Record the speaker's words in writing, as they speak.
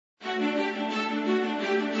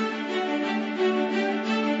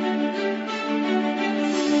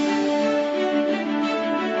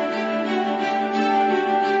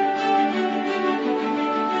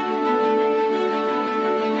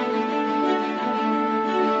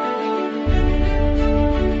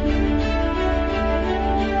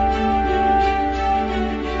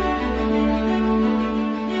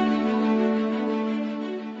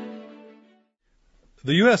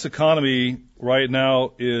The U.S. economy right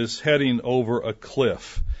now is heading over a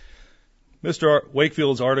cliff. Mr.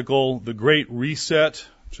 Wakefield's article, The Great Reset,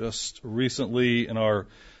 just recently in our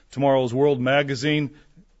Tomorrow's World magazine,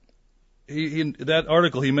 that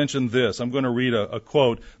article he mentioned this. I'm going to read a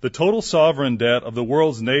quote. The total sovereign debt of the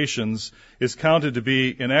world's nations is counted to be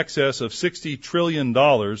in excess of $60 trillion,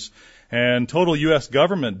 and total U.S.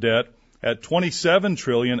 government debt at $27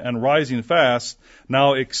 trillion and rising fast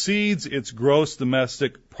now exceeds its gross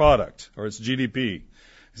domestic product, or its GDP. He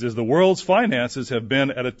says the world's finances have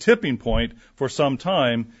been at a tipping point for some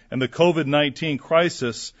time, and the COVID-19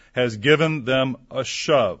 crisis has given them a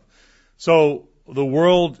shove. So the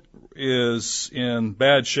world is in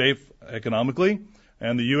bad shape economically,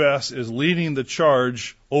 and the U.S. is leading the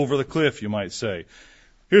charge over the cliff, you might say.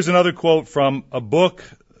 Here's another quote from a book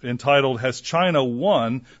entitled, Has China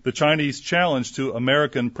Won? The Chinese Challenge to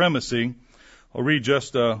American Primacy. I'll read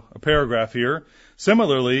just a paragraph here.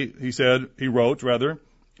 Similarly, he wrote,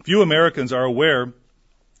 few Americans are aware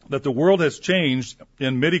that the world has changed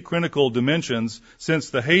in many critical dimensions since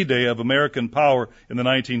the heyday of American power in the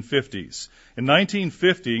 1950s. In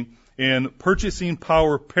 1950, in purchasing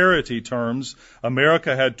power parity terms,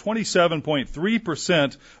 America had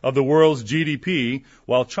 27.3% of the world's GDP,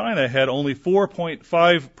 while China had only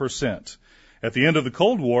 4.5%. At the end of the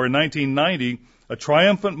Cold War in 1990, a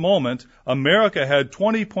triumphant moment, America had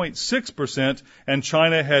 20.6% and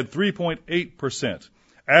China had 3.8%.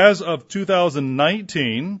 As of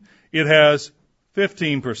 2019, it has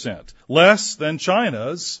 15%, less than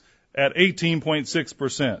China's at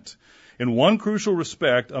 18.6%. In one crucial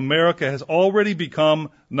respect, America has already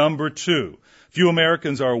become number two. Few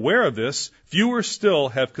Americans are aware of this. Fewer still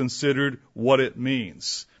have considered what it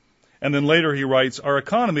means. And then later he writes, our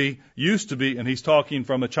economy used to be, and he's talking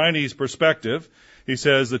from a Chinese perspective, he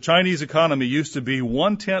says the Chinese economy used to be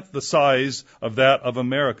 1/10 the size of that of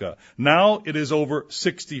America. Now it is over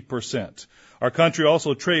 60%. Our country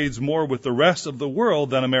also trades more with the rest of the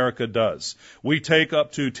world than America does. We take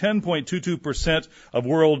up to 10.22% of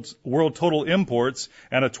world total imports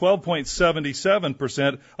and a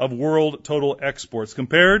 12.77% of world total exports,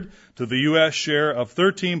 compared to the U.S. share of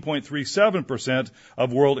 13.37%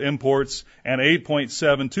 of world imports and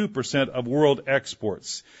 8.72% of world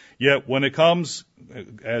exports. Yet when it comes,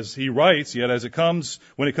 as he writes, when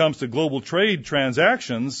it comes to global trade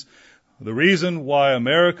transactions, the reason why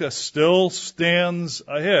America still stands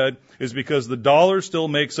ahead is because the dollar still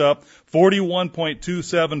makes up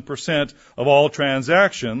 41.27% of all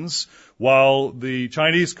transactions, while the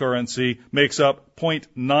Chinese currency makes up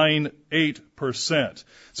 0.98%.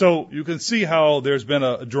 So you can see how there's been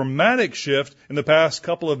a dramatic shift in the past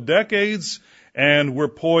couple of decades, and we're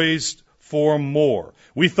poised for more.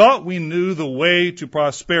 We thought we knew the way to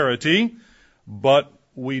prosperity, but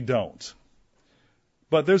we don't.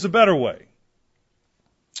 But there's a better way.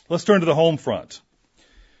 Let's turn to the home front.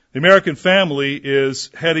 The American family is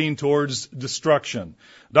heading towards destruction.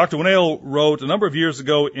 Dr. Winnail wrote a number of years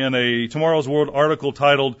ago in a Tomorrow's World article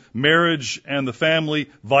titled Marriage and the Family,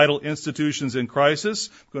 Vital Institutions in Crisis.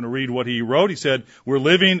 I'm going to read what he wrote. He said, we're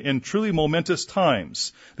living in truly momentous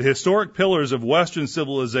times. The historic pillars of Western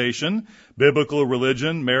civilization, biblical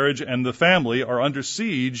religion, marriage, and the family are under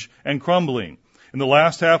siege and crumbling. In the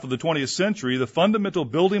last half of the 20th century, the fundamental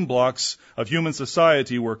building blocks of human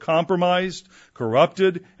society were compromised,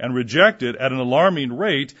 corrupted, and rejected at an alarming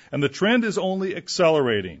rate, and the trend is only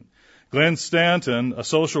accelerating. Glenn Stanton, a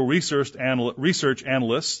social research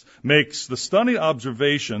analyst, makes the stunning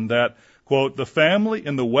observation that, quote, the family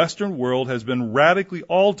in the Western world has been radically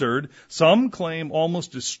altered, some claim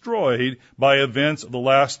almost destroyed, by events of the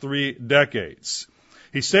last 3 decades.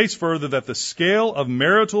 He states further that the scale of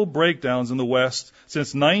marital breakdowns in the West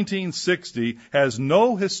since 1960 has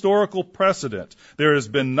no historical precedent. There has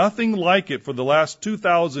been nothing like it for the last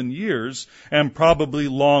 2,000 years and probably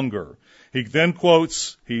longer. He then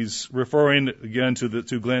quotes, he's referring again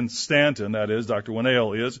to Glenn Stanton, that is, Dr.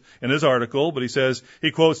 Winnail is, in his article, but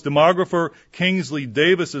he quotes demographer Kingsley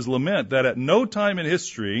Davis's lament that at no time in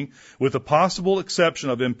history, with the possible exception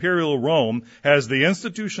of Imperial Rome, has the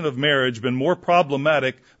institution of marriage been more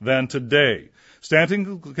problematic than today.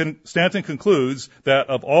 Stanton concludes that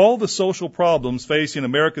of all the social problems facing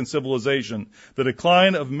American civilization, the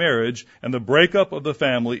decline of marriage and the breakup of the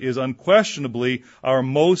family is unquestionably our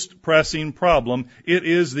most pressing problem. It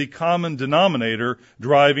is the common denominator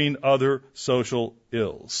driving other social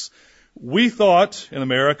ills. We thought in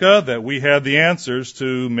America that we had the answers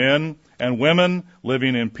to men and women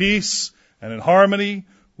living in peace and in harmony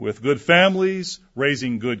with good families,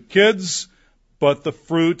 raising good kids, but the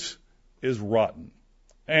fruit is rotten.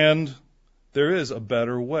 And there is a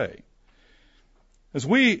better way. As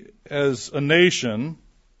we, as a nation,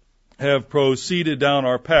 have proceeded down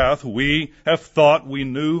our path, we have thought we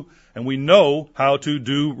knew and we know how to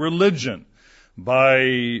do religion by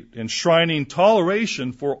enshrining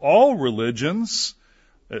toleration for all religions,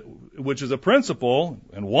 which is a principle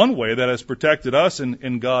in one way that has protected us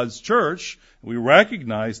in God's church. We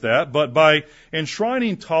recognize that, but by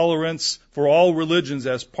enshrining tolerance for all religions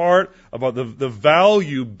as part of the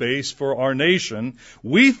value base for our nation,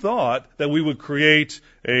 we thought that we would create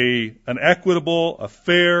an equitable, a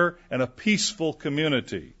fair, and a peaceful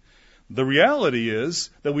community. The reality is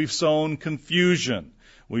that we've sown confusion.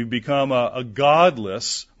 We've become a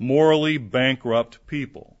godless, morally bankrupt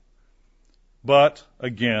people. But,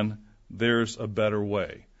 again, there's a better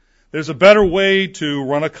way. There's a better way to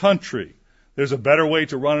run a country. There's a better way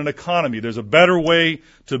to run an economy. There's a better way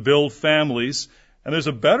to build families. And there's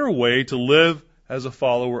a better way to live as a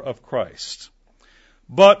follower of Christ.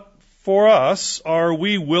 But for us, are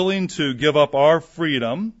we willing to give up our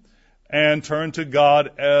freedom and turn to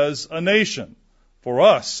God as a nation? For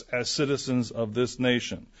us, as citizens of this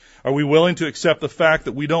nation? Are we willing to accept the fact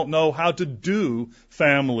that we don't know how to do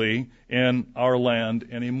family in our land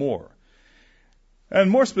anymore?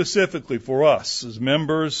 And more specifically for us, as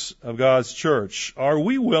members of God's church, are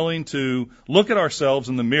we willing to look at ourselves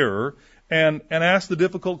in the mirror and ask the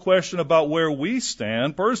difficult question about where we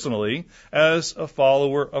stand personally as a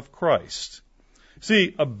follower of Christ?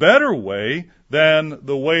 See, a better way than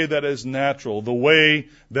the way that is natural, the way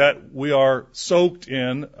that we are soaked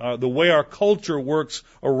in, the way our culture works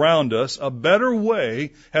around us, a better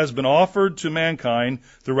way has been offered to mankind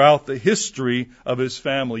throughout the history of his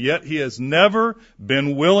family. Yet he has never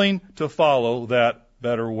been willing to follow that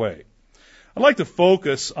better way. I'd like to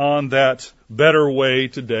focus on that better way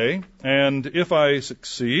today, and if I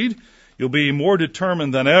succeed, you'll be more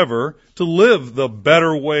determined than ever to live the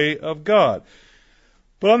better way of God.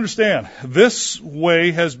 But understand, this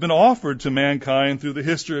way has been offered to mankind through the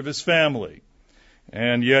history of his family,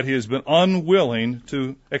 and yet he has been unwilling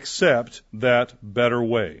to accept that better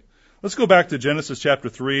way. Let's go back to Genesis chapter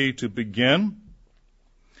 3 to begin.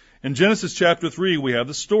 In Genesis chapter 3, we have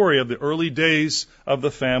the story of the early days of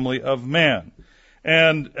the family of man.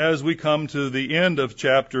 And as we come to the end of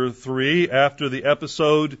chapter 3, after the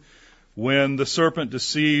episode when the serpent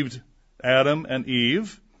deceived Adam and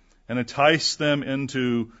Eve, and enticed them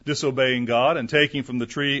into disobeying God and taking from the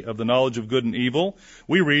tree of the knowledge of good and evil.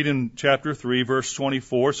 We read in chapter 3, verse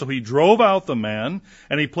 24, "So he drove out the man,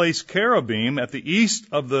 and he placed cherubim at the east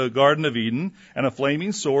of the Garden of Eden, and a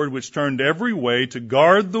flaming sword which turned every way to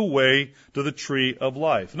guard the way to the tree of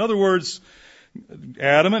life." In other words,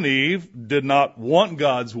 Adam and Eve did not want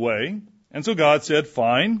God's way, and so God said,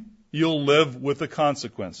 fine, you'll live with the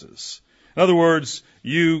consequences. In other words,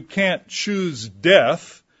 you can't choose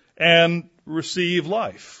death and receive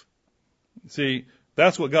life. See,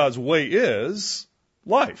 that's what God's way is,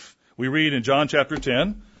 life. We read in John chapter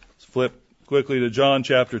 10, let's flip quickly to John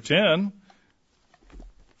chapter 10,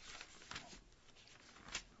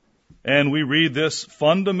 and we read this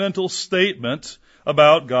fundamental statement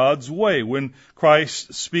about God's way when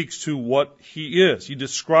Christ speaks to what he is. He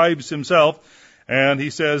describes himself, and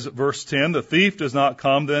he says, verse 10, "The thief does not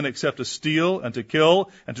come then except to steal and to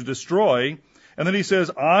kill and to destroy." And then he says,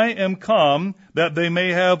 "I am come that they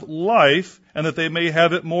may have life and that they may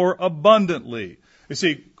have it more abundantly." You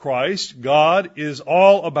see, Christ, God, is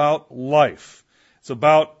all about life. It's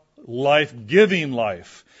about life, giving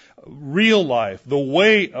life, real life, the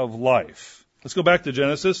way of life. Let's go back to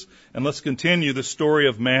Genesis and let's continue the story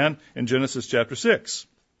of man in Genesis chapter 6.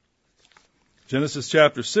 Genesis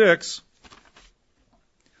chapter 6.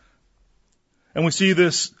 And we see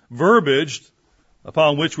this verbiage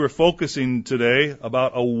upon which we're focusing today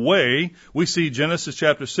about a way. We see Genesis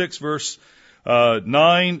chapter 6, verse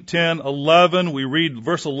 9, 10, 11. We read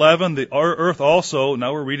verse 11, the earth also,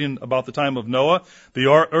 now we're reading about the time of Noah, the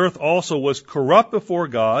earth also was corrupt before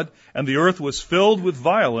God, and the earth was filled with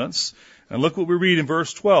violence. And look what we read in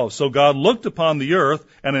verse 12. "So God looked upon the earth,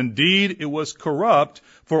 and indeed it was corrupt,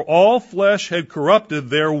 for all flesh had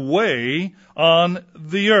corrupted their way on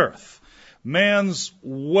the earth." Man's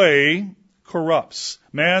way corrupts.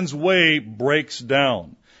 Man's way breaks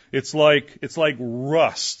down. It's like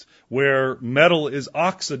rust, where metal is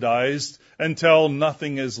oxidized until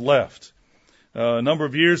nothing is left. A number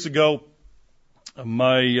of years ago,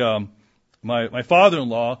 my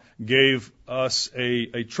father-in-law gave us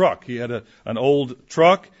a truck. He had an old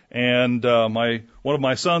truck, and one of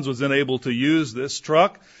my sons was then able to use this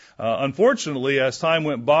truck. Unfortunately, as time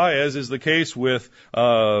went by, as is the case with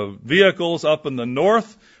vehicles up in the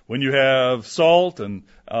north, when you have salt and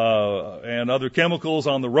other chemicals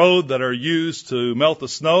on the road that are used to melt the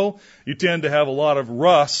snow, you tend to have a lot of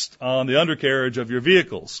rust on the undercarriage of your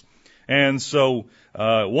vehicles. And so,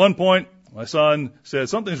 at one point, my son said,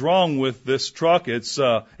 something's wrong with this truck. It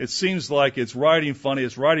seems like it's riding funny.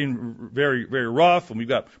 It's riding very, very rough, and we've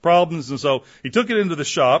got problems. And so he took it into the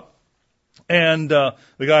shop, and the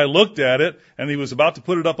guy looked at it, and he was about to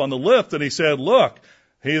put it up on the lift, and he said, look,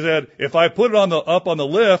 he said, if I put it up on the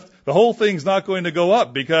lift, the whole thing's not going to go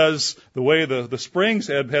up because the way the springs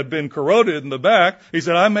had been corroded in the back. He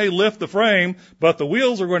said, I may lift the frame, but the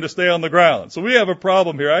wheels are going to stay on the ground. So we have a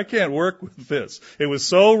problem here. I can't work with this. It was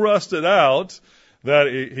so rusted out that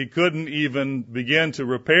he couldn't even begin to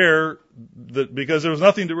repair because there was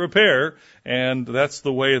nothing to repair, and that's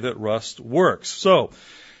the way that rust works. So,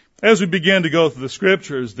 as we begin to go through the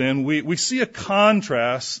scriptures, then we see a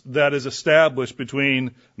contrast that is established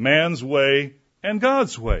between man's way and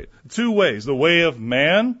God's way. Two ways. The way of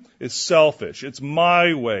man is selfish. It's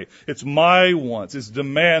my way. It's my wants. It's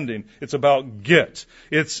demanding. It's about get.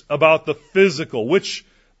 It's about the physical, which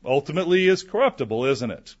ultimately is corruptible,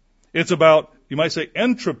 isn't it? It's about, you might say,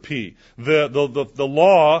 entropy, the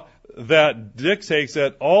law that dictates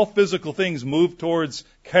that all physical things move towards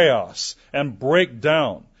chaos and break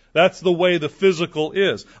down. That's the way the physical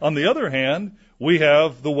is. On the other hand, we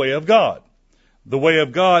have the way of God. The way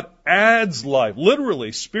of God adds life,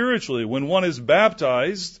 literally, spiritually. When one is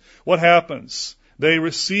baptized, what happens? They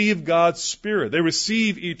receive God's Spirit. They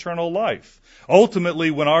receive eternal life.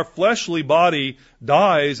 Ultimately, when our fleshly body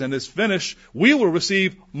dies and is finished, we will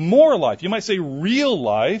receive more life. You might say real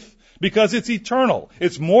life, because it's eternal.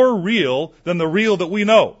 It's more real than the real that we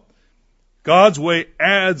know. God's way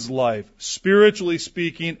adds life, spiritually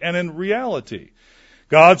speaking, and in reality.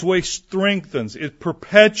 God's way strengthens, it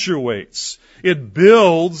perpetuates, it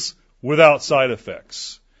builds without side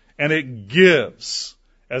effects, and it gives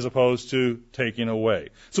as opposed to taking away.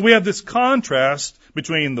 So we have this contrast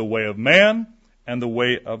between the way of man and the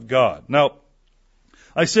way of God. Now,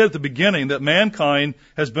 I said at the beginning that mankind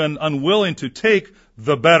has been unwilling to take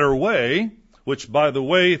the better way, which, by the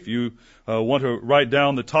way, if you want to write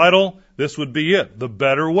down the title, this would be it, The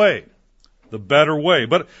Better Way. The better way.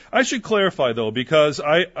 But I should clarify, though, because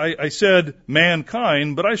I said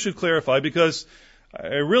mankind, but I should clarify because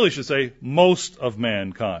I really should say most of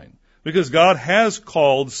mankind. Because God has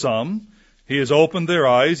called some, He has opened their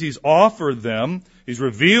eyes, He's offered them, He's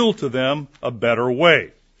revealed to them a better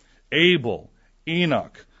way. Abel,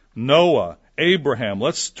 Enoch, Noah, Abraham.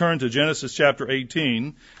 Let's turn to Genesis chapter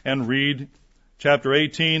 18 and read chapter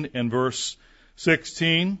 18 and verse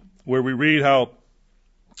 16, where we read how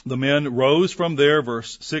the men rose from there,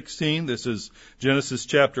 verse 16. This is Genesis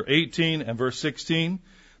chapter 18 and verse 16.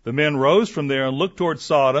 The men rose from there and looked toward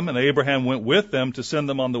Sodom, and Abraham went with them to send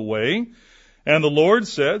them on the way. And the Lord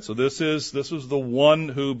said, so this was the one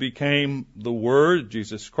who became the Word,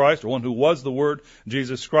 Jesus Christ, or one who was the Word,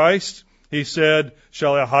 Jesus Christ. He said,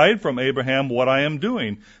 shall I hide from Abraham what I am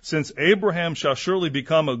doing? Since Abraham shall surely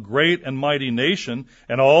become a great and mighty nation,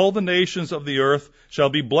 and all the nations of the earth shall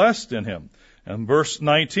be blessed in him. And verse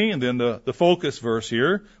 19, then the focus verse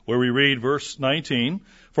here, where we read verse 19,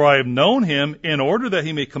 for I have known him in order that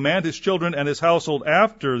he may command his children and his household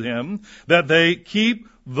after him, that they keep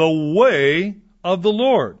the way of the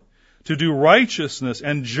Lord, to do righteousness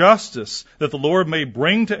and justice, that the Lord may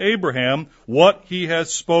bring to Abraham what he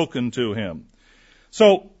has spoken to him.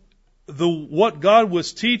 So, what God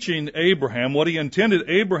was teaching Abraham, what he intended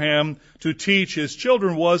Abraham to teach his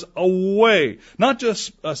children was a way. Not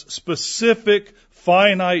just a specific,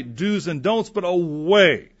 finite do's and don'ts, but a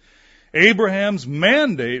way. Abraham's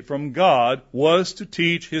mandate from God was to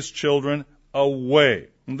teach his children a way.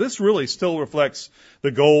 And this really still reflects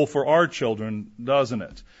the goal for our children, doesn't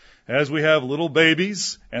it? As we have little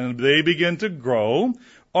babies and they begin to grow,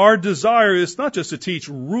 our desire is not just to teach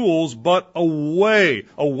rules, but a way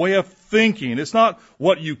of thinking. It's not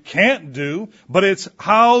what you can't do, but it's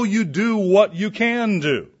how you do what you can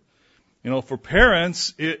do. You know, for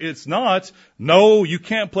parents, it's not, no, you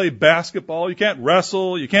can't play basketball, you can't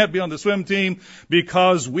wrestle, you can't be on the swim team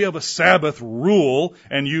because we have a Sabbath rule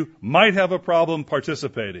and you might have a problem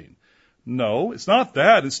participating. No, it's not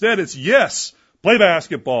that. Instead, it's yes. Play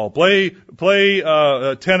basketball, play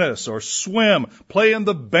tennis or swim, play in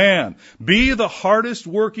the band. Be the hardest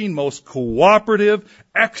working, most cooperative,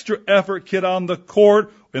 extra effort kid on the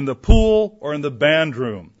court, in the pool, or in the band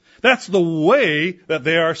room. That's the way that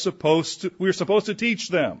we're supposed to teach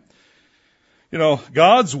them. You know,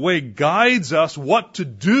 God's way guides us what to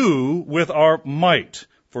do with our might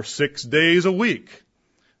for 6 days a week.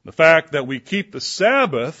 The fact that we keep the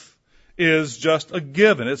Sabbath is just a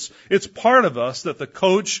given. It's part of us that the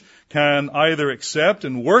coach can either accept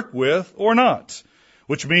and work with or not.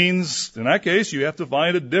 Which means, in that case, you have to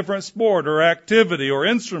find a different sport or activity or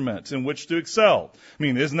instrument in which to excel. I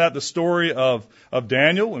mean, isn't that the story of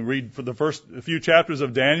Daniel? We read for the first few chapters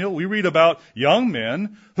of Daniel. We read about young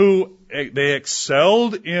men who they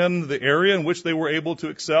excelled in the area in which they were able to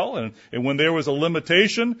excel. And when there was a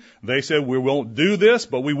limitation, they said, we won't do this,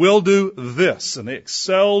 but we will do this. And they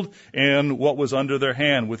excelled in what was under their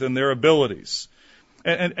hand, within their abilities.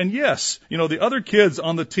 And yes, the other kids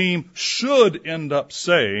on the team should end up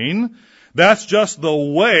saying, that's just the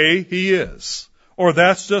way he is. Or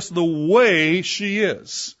that's just the way she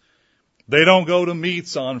is. They don't go to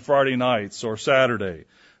meets on Friday nights or Saturday.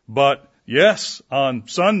 But yes, on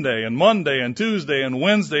Sunday and Monday and Tuesday and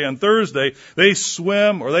Wednesday and Thursday, they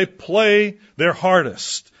swim or they play their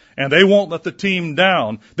hardest. And they won't let the team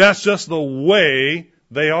down. That's just the way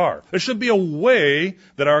they are. There should be a way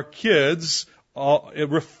that our kids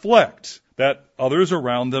reflect, that others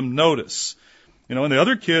around them notice. And the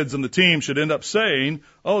other kids in the team should end up saying,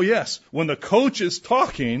 oh yes, when the coach is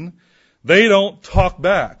talking, they don't talk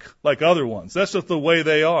back like other ones. That's just the way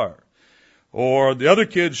they are. Or the other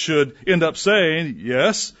kids should end up saying,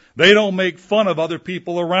 yes, they don't make fun of other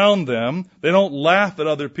people around them. They don't laugh at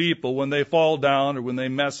other people when they fall down or when they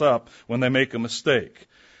mess up, when they make a mistake.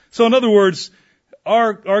 So in other words,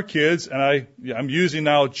 our kids, and I'm using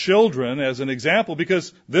now children as an example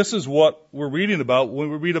because this is what we're reading about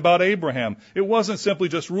when we read about Abraham. It wasn't simply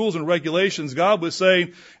just rules and regulations. God was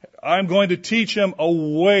saying, I'm going to teach him a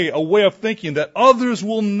way of thinking that others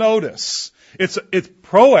will notice. It's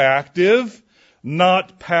proactive,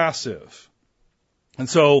 not passive. And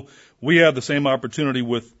so we have the same opportunity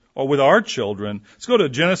with our children. Let's go to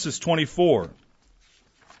Genesis 24.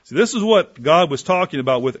 See, this is what God was talking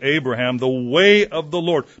about with Abraham, the way of the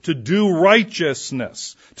Lord, to do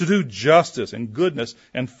righteousness, to do justice and goodness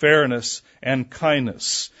and fairness and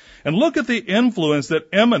kindness. And look at the influence that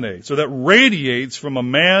emanates or that radiates from a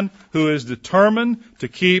man who is determined to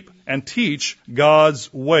keep and teach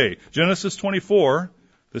God's way. Genesis 24,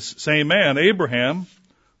 this same man, Abraham,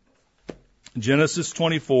 Genesis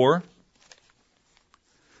 24.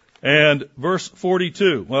 And verse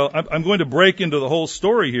 42. Well, I'm going to break into the whole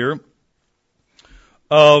story here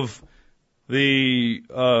of the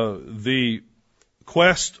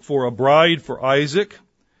quest for a bride for Isaac.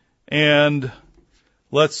 And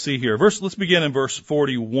let's see here. Let's begin in verse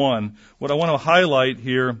 41. What I want to highlight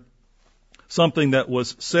here, something that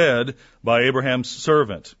was said by Abraham's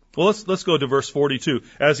servant. Well, let's go to verse 42.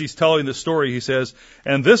 As he's telling the story, he says,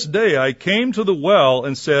 and this day I came to the well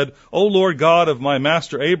and said, O Lord God of my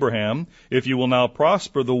master Abraham, if you will now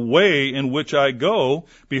prosper the way in which I go,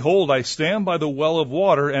 behold, I stand by the well of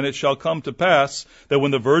water, and it shall come to pass that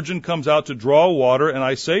when the virgin comes out to draw water, and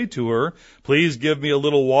I say to her, please give me a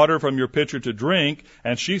little water from your pitcher to drink,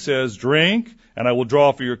 and she says, drink, and I will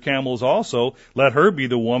draw for your camels also, let her be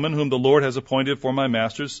the woman whom the Lord has appointed for my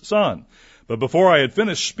master's son. But before I had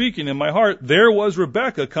finished speaking in my heart, there was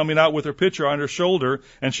Rebekah coming out with her pitcher on her shoulder,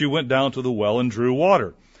 and she went down to the well and drew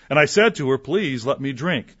water. And I said to her, please let me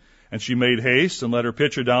drink. And she made haste and let her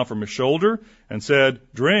pitcher down from her shoulder and said,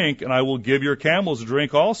 drink, and I will give your camels a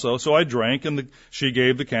drink also. So I drank, and she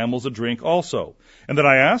gave the camels a drink also. And then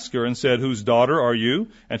I asked her and said, whose daughter are you?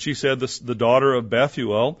 And she said, the daughter of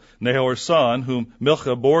Bethuel, Nahor's son, whom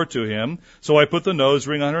Milcah bore to him. So I put the nose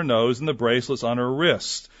ring on her nose and the bracelets on her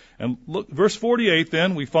wrist. And look, verse 48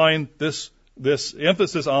 then, we find this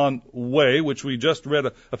emphasis on way, which we just read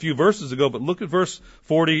a few verses ago, but look at verse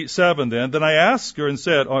 47 then. Then I asked her and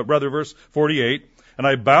said, verse 48, and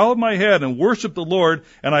I bowed my head and worshiped the Lord,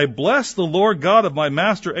 and I blessed the Lord God of my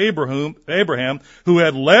master Abraham, who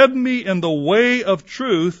had led me in the way of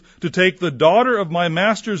truth to take the daughter of my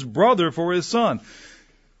master's brother for his son.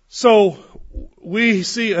 So we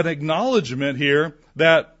see an acknowledgement here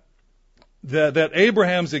that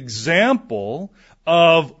Abraham's example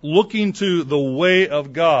of looking to the way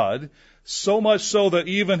of God, so much so that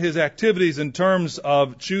even his activities in terms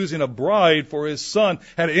of choosing a bride for his son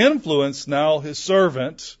had influenced now his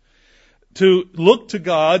servant to look to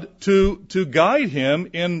God to guide him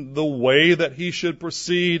in the way that he should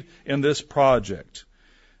proceed in this project.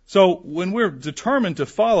 So when we're determined to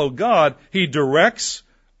follow God, he directs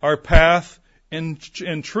our path in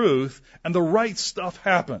truth, and the right stuff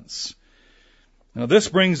happens. Now this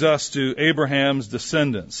brings us to Abraham's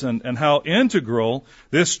descendants and how integral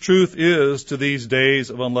this truth is to these days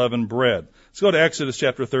of unleavened bread. Let's go to Exodus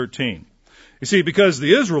chapter 13. You see, because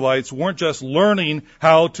the Israelites weren't just learning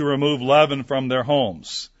how to remove leaven from their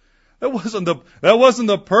homes. That wasn't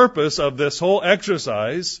the purpose of this whole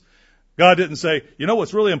exercise. God didn't say, you know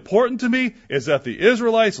what's really important to me is that the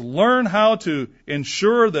Israelites learn how to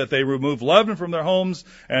ensure that they remove leaven from their homes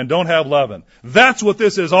and don't have leaven. That's what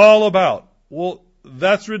this is all about. Well,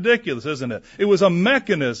 that's ridiculous, isn't it? It was a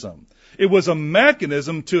mechanism. It was a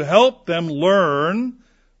mechanism to help them learn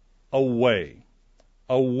a way.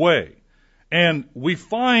 A way. And we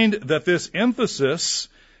find that this emphasis,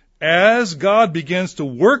 as God begins to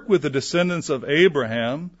work with the descendants of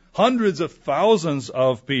Abraham, hundreds of thousands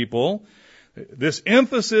of people, this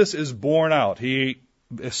emphasis is borne out. He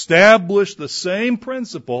established the same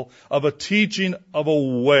principle of a teaching of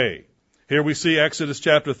a way. Here we see Exodus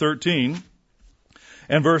chapter 13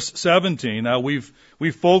 and verse 17. Now we've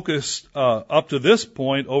focused up to this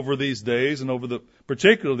point over these days and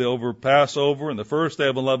particularly over Passover and the first day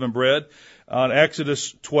of unleavened bread on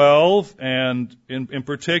Exodus 12 and in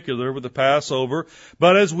particular with the Passover.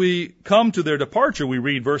 But as we come to their departure, we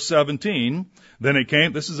read verse 17. Then it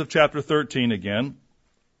came, this is of chapter 13 again.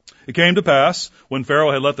 It came to pass, when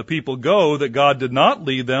Pharaoh had let the people go, that God did not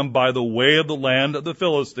lead them by the way of the land of the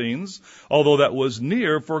Philistines, although that was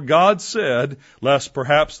near, for God said, lest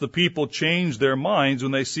perhaps the people change their minds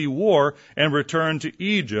when they see war and return to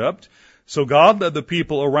Egypt. So God led the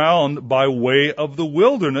people around by way of the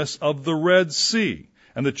wilderness of the Red Sea.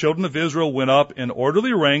 And the children of Israel went up in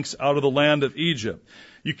orderly ranks out of the land of Egypt.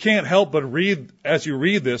 You can't help but read, as you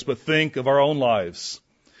read this, but think of our own lives.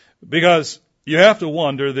 Because you have to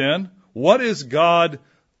wonder then, what is God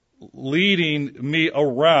leading me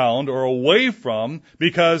around or away from,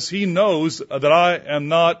 because He knows that I am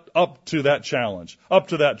not up to that challenge, up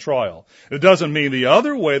to that trial. It doesn't mean the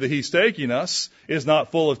other way that He's taking us is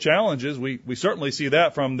not full of challenges. We certainly see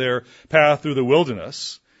that from their path through the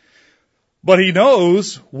wilderness. But He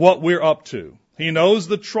knows what we're up to. He knows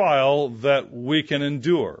the trial that we can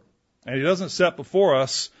endure. And He doesn't set before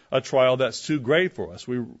us a trial that's too great for us.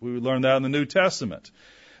 We learn that in the New Testament.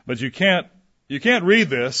 But you can't read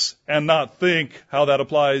this and not think how that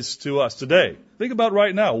applies to us today. Think about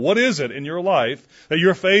right now. What is it in your life that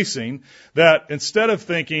you're facing that instead of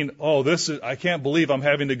thinking, I can't believe I'm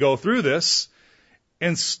having to go through this,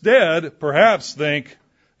 instead perhaps think,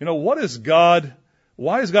 why is God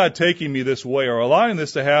taking me this way or allowing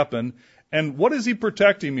this to happen? And what is He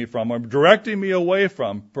protecting me from or directing me away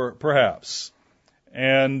from, perhaps?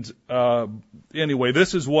 And anyway,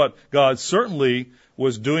 this is what God certainly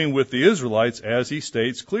was doing with the Israelites, as He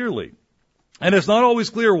states clearly. And it's not always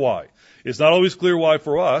clear why. It's not always clear why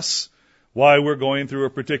for us, why we're going through a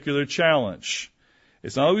particular challenge.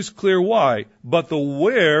 It's not always clear why, but the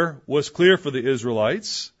where was clear for the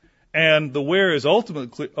Israelites, and the where is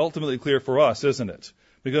ultimately clear for us, isn't it?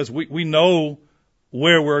 Because we know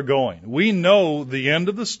where we're going. We know the end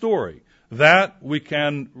of the story. That we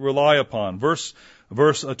can rely upon. Verse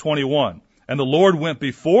 21. And the Lord went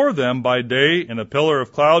before them by day in a pillar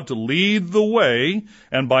of cloud to lead the way,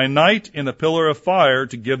 and by night in a pillar of fire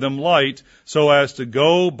to give them light, so as to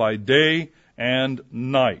go by day and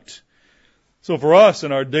night. So for us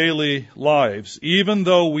in our daily lives, even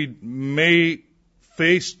though we may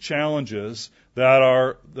face challenges that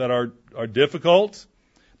are difficult,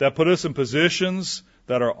 that put us in positions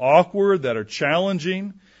that are awkward, that are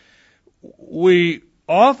challenging, we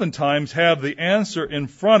oftentimes have the answer in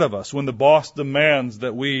front of us when the boss demands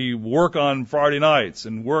that we work on Friday nights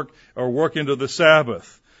and work into the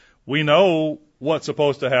Sabbath. We know what's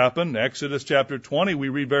supposed to happen. Exodus chapter 20, we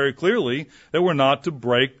read very clearly that we're not to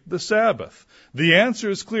break the Sabbath. The answer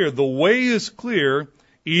is clear. The way is clear,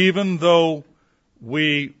 even though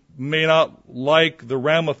we may not like the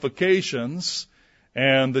ramifications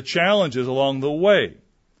and the challenges along the way.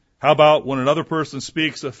 How about when another person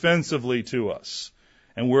speaks offensively to us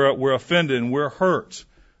and we're offended and we're hurt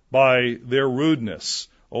by their rudeness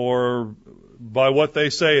or by what they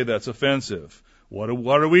say that's offensive? What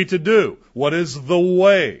are we to do? What is the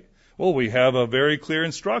way? Well, we have a very clear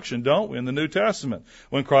instruction, don't we, in the New Testament?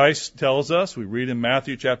 When Christ tells us, we read in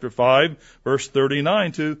Matthew chapter 5, verse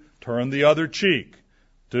 39, to turn the other cheek.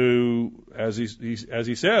 As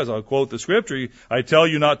he says, I'll quote the scripture, I tell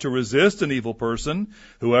you not to resist an evil person.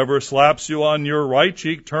 Whoever slaps you on your right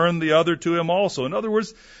cheek, turn the other to him also. In other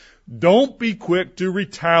words, don't be quick to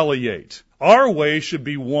retaliate. Our way should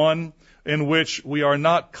be one in which we are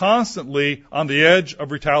not constantly on the edge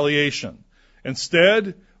of retaliation.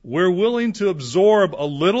 Instead, we're willing to absorb a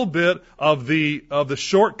little bit of the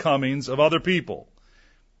shortcomings of other people.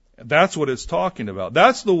 That's what it's talking about.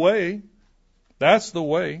 That's the way. That's the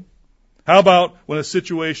way. How about when a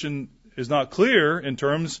situation is not clear in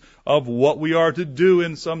terms of what we are to do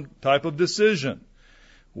in some type of decision?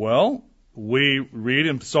 Well, We read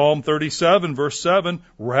in Psalm 37, verse 7,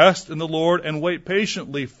 rest in the Lord and wait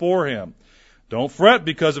patiently for Him. Don't fret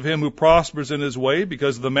because of him who prospers in his way,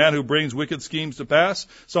 because of the man who brings wicked schemes to pass.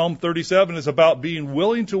 Psalm 37 is about being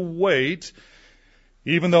willing to wait,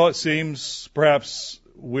 even though it seems perhaps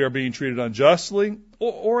we are being treated unjustly,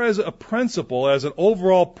 or as a principle, as an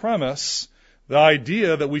overall premise, the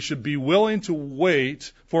idea that we should be willing to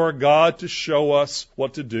wait for God to show us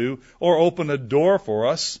what to do, or open a door for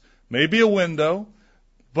us, maybe a window,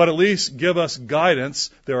 but at least give us guidance.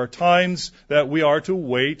 There are times that we are to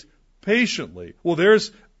wait patiently. Well,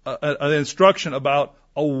 there's an instruction about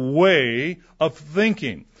a way of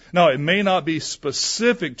thinking. Now, it may not be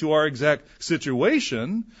specific to our exact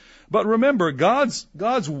situation, but remember, God's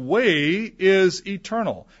way is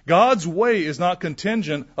eternal. God's way is not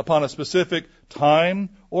contingent upon a specific time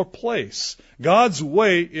or place. God's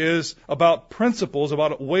way is about principles,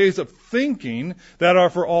 about ways of thinking that are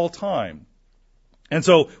for all time. And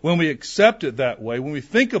so when we accept it that way, when we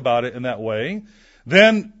think about it in that way,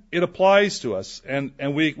 then it applies to us, and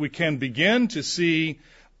we can begin to see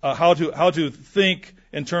how to think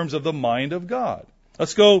in terms of the mind of God.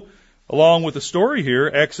 Let's go along with the story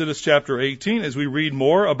here, Exodus chapter 18, as we read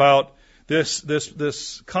more about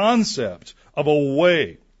this concept of a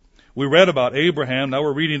way. We read about Abraham, now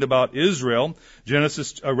we're reading about Israel,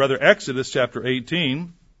 Exodus chapter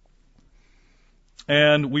 18,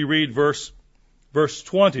 and we read verse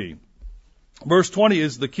 20. Verse 20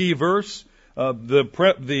 is the key verse.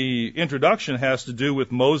 The introduction has to do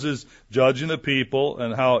with Moses judging the people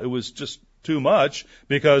and how it was just too much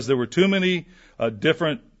because there were too many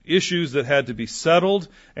different issues that had to be settled.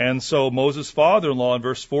 And so Moses' father-in-law in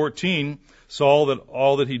verse 14 saw that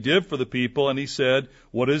all that he did for the people, and he said,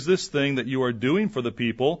 "What is this thing that you are doing for the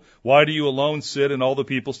people? Why do you alone sit and all the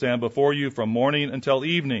people stand before you from morning until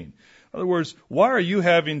evening?" In other words, why are you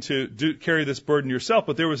having to carry this burden yourself?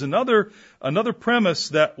 But there was another premise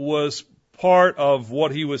that was part of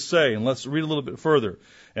what he was saying. Let's read a little bit further.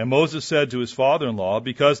 And Moses said to his father-in-law,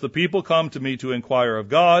 "Because the people come to me to inquire of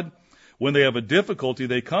God, when they have a difficulty,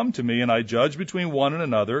 they come to me, and I judge between one and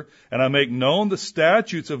another, and I make known the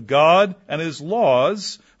statutes of God and his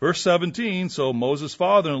laws." Verse 17, so Moses'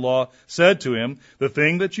 father-in-law said to him, "The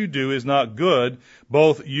thing that you do is not good.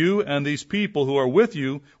 Both you and these people who are with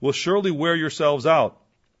you will surely wear yourselves out."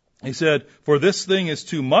 He said, "For this thing is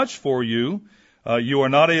too much for you. You are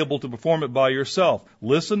not able to perform it by yourself.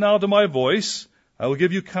 Listen now to my voice. I will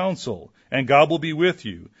give you counsel, and God will be with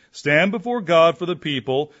you. Stand before God for the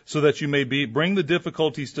people, so that you may bring the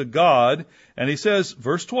difficulties to God." And he says,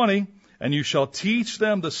 verse 20, "And you shall teach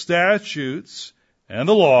them the statutes and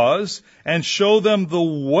the laws, and show them the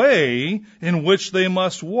way in which they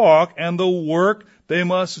must walk and the work they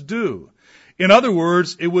must do." In other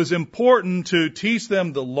words, it was important to teach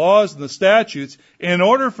them the laws and the statutes in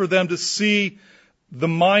order for them to see the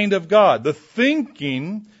mind of God, the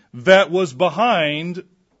thinking that was behind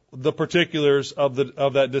the particulars of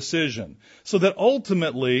that decision, so that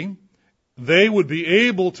ultimately they would be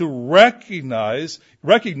able to recognize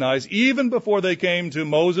even before they came to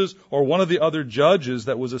Moses or one of the other judges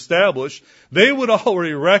that was established, they would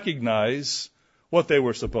already recognize what they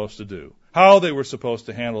were supposed to do, how they were supposed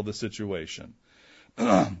to handle the situation.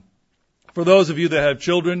 For those of you that have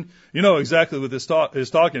children, you know exactly what this is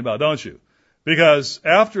talking about, don't you? Because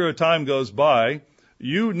after a time goes by,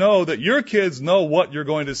 you know that your kids know what you're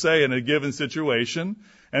going to say in a given situation.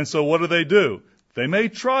 And so what do? They may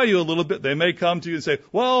try you a little bit. They may come to you and say,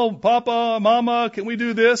 "Well, Papa, Mama, can we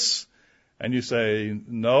do this?" And you say,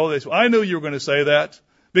 "No." They say, "I knew you were going to say that,"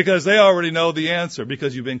 because they already know the answer,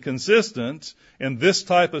 because you've been consistent in this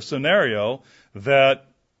type of scenario that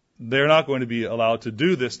they're not going to be allowed to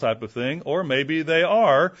do this type of thing, or maybe they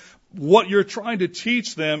are. What you're trying to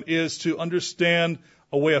teach them is to understand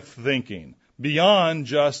a way of thinking beyond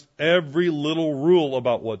just every little rule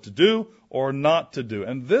about what to do or not to do.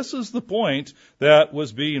 And this is the point that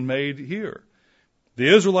was being made here.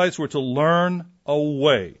 The Israelites were to learn a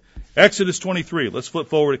way. Exodus 23. Let's flip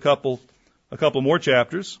forward a couple more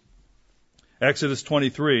chapters. Exodus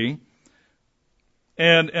 23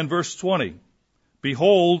 and verse 20.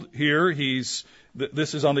 Behold, here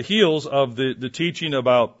this is on the heels of the teaching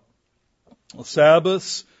about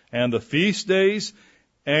Sabbaths and the feast days.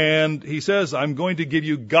 And he says, "I'm going to give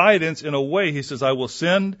you guidance in a way." He says, I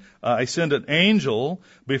send an angel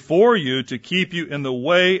before you to keep you in the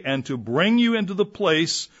way and to bring you into the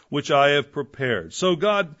place which I have prepared. So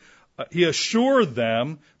God, he assured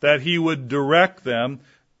them that he would direct them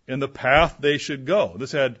in the path they should go.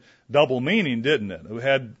 This had double meaning, didn't it? It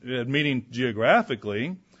had meaning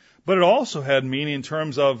geographically, but it also had meaning in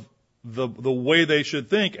terms of the way they should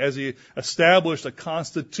think as he established a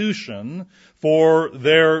constitution for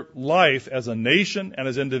their life as a nation and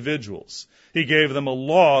as individuals. He gave them a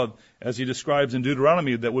law, as he describes in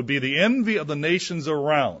Deuteronomy, that would be the envy of the nations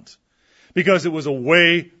around, because it was a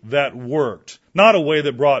way that worked, not a way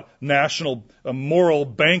that brought national moral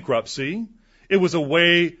bankruptcy. It was a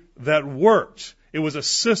way that worked. It was a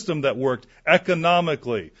system that worked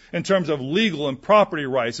economically, in terms of legal and property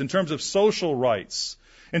rights, in terms of social rights,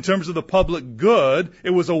 in terms of the public good. It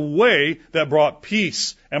was a way that brought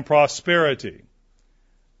peace and prosperity.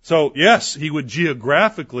 So, yes, he would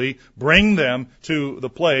geographically bring them to the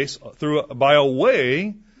place by a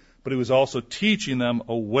way, but he was also teaching them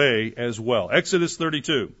a way as well. Exodus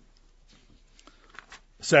 32.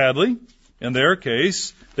 Sadly, in their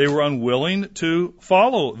case, they were unwilling to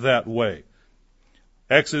follow that way.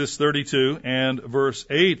 Exodus 32 and verse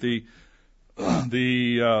 8, the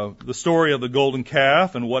story of the golden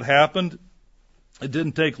calf and what happened. It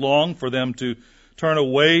didn't take long for them to turn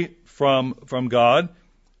away from God.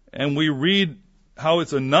 And we read how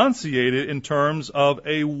it's enunciated in terms of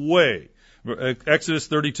a way. Exodus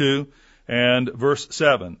 32 and verse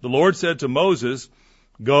 7. The Lord said to Moses,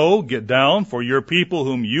 "Go, get down, for your people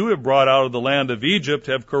whom you have brought out of the land of Egypt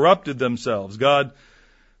have corrupted themselves." God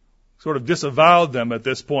sort of disavowed them at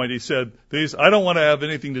this point. He said, I don't want to have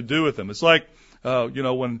anything to do with them. It's like,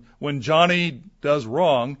 when Johnny does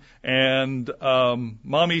wrong and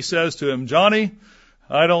Mommy says to him, "Johnny,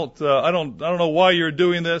 I don't know why you're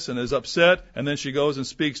doing this," and is upset. And then she goes and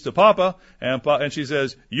speaks to Papa, and she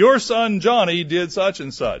says, "Your son Johnny did such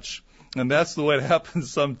and such." And that's the way it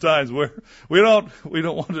happens sometimes, where we don't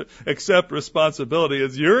want to accept responsibility.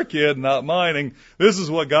 It's your kid, not mine. And this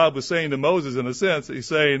is what God was saying to Moses in a sense. He's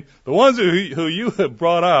saying, the ones who you have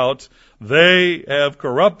brought out, they have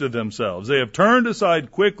corrupted themselves. They have turned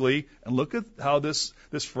aside quickly. And look at how this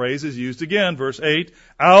phrase is used again. Verse 8,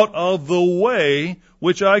 "out of the way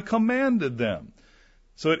which I commanded them."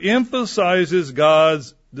 So it emphasizes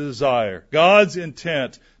God's desire, God's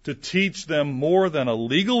intent to teach them more than a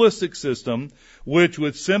legalistic system which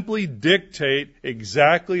would simply dictate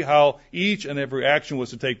exactly how each and every action was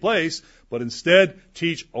to take place, but instead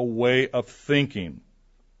teach a way of thinking,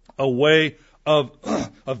 a way of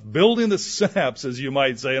building the synapses, as you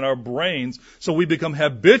might say, in our brains, so we become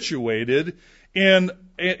habituated in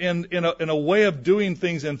a way of doing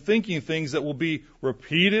things and thinking things that will be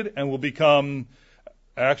repeated and will become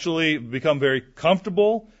very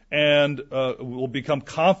comfortable, and will become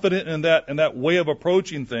confident in that way of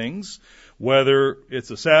approaching things, whether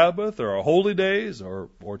it's a Sabbath or a holy days or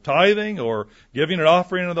tithing or giving an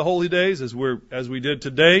offering of the holy days as we did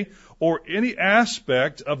today, or any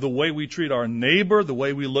aspect of the way we treat our neighbor, the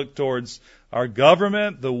way we look towards our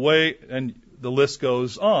government, and the list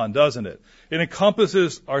goes on, doesn't it? It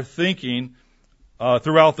encompasses our thinking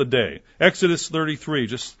throughout the day. Exodus 33,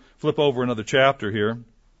 just flip over another chapter here.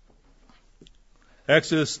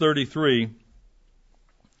 Exodus 33.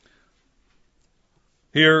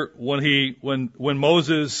 Here, when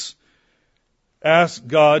Moses asked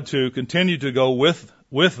God to continue to go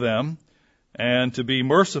with them and to be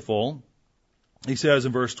merciful, he says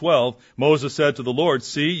in verse 12, Moses said to the Lord,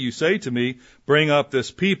 "See, you say to me, bring up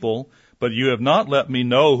this people, but you have not let me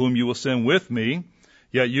know whom you will send with me.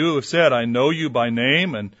 Yet you have said, I know you by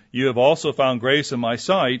name, and you have also found grace in my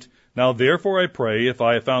sight. Now therefore I pray, if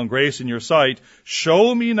I have found grace in your sight,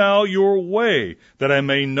 show me now your way, that I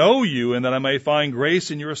may know you, and that I may find grace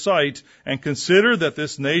in your sight, and consider that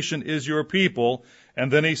this nation is your people." And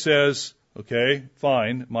then he says, okay,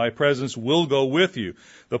 fine, my presence will go with you.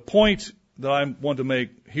 The point that I want to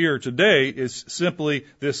make here today is simply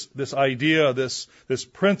this idea, this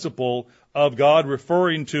principle of God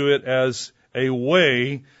referring to it as a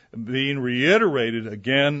way being reiterated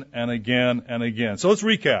again and again and again. So let's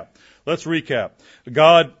recap.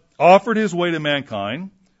 God offered his way to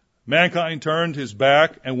mankind. Mankind turned his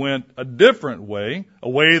back and went a different way, a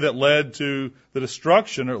way that led to the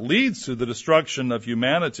destruction, or leads to the destruction of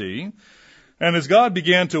humanity. And as God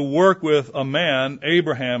began to work with a man,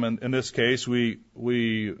 Abraham in this case, we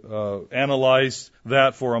analyzed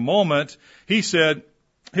that for a moment. He said,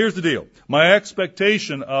 here's the deal. My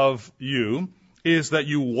expectation of you is that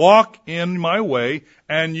you walk in my way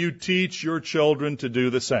and you teach your children to do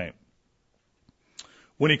the same.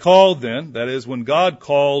 When he called then, that is, when God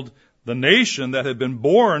called the nation that had been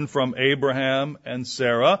born from Abraham and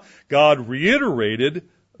Sarah, God reiterated,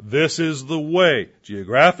 this is the way,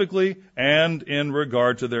 geographically and in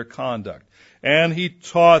regard to their conduct. And he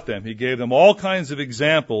taught them. He gave them all kinds of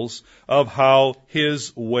examples of how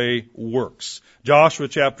his way works. Joshua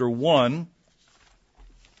chapter 1.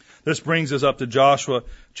 This brings us up to Joshua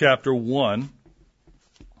chapter 1.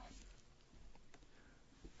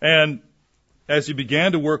 And as he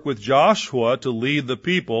began to work with Joshua to lead the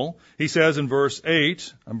people, he says in verse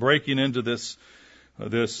 8, I'm breaking into this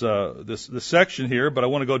section here, but I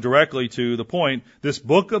want to go directly to the point. This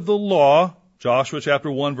book of the law, Joshua chapter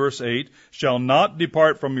 1 verse 8, shall not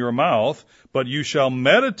depart from your mouth, but you shall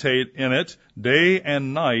meditate in it day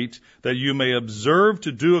and night, that you may observe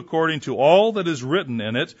to do according to all that is written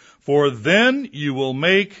in it, for then you will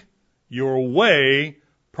make your way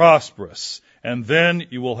prosperous, and then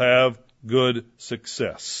you will have good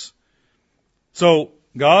success. So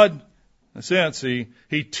God, in a sense, he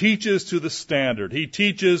teaches to the standard. He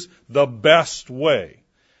teaches the best way.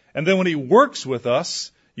 And then when he works with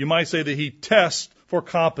us, you might say that he tests for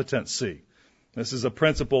competency. This is a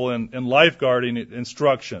principle in lifeguarding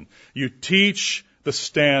instruction. You teach the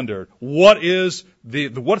standard. What's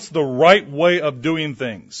the right way of doing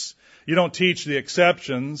things? You don't teach the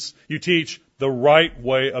exceptions. You teach the right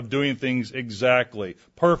way of doing things exactly,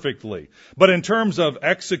 perfectly. But in terms of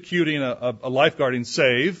executing a lifeguarding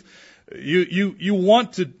save, you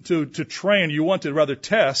want to train, you want to rather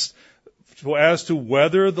test as to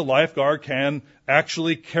whether the lifeguard can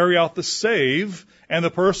actually carry out the save and the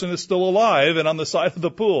person is still alive and on the side of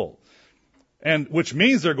the pool. And which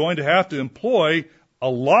means they're going to have to employ a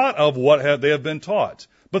lot of what they have been taught.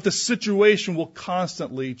 But the situation will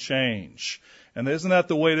constantly change. And isn't that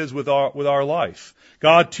the way it is with our life?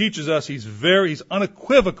 God teaches us he's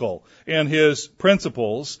unequivocal in his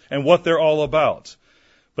principles and what they're all about.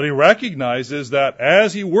 But he recognizes that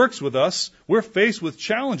as he works with us, we're faced with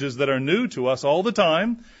challenges that are new to us all the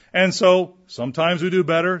time. And so sometimes we do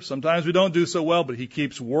better, sometimes we don't do so well, but he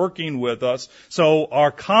keeps working with us so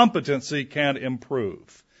our competency can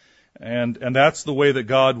improve. And that's the way that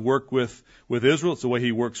God worked with Israel. It's the way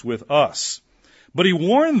he works with us. But he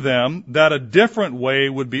warned them that a different way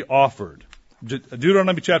would be offered.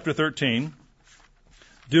 Deuteronomy chapter 13.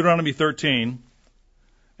 Deuteronomy 13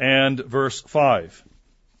 and verse 5.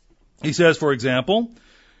 He says, for example,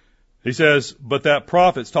 but that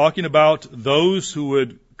prophets, talking about those who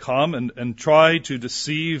would come and try to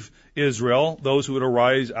deceive Israel, those who would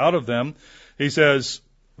arise out of them. He says,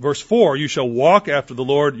 verse 4, you shall walk after the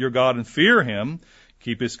Lord your God and fear him,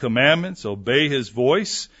 keep his commandments, obey his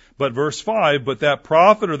voice. But verse 5, but that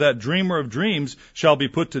prophet or that dreamer of dreams shall be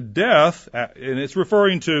put to death, and it's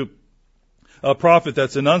referring to a prophet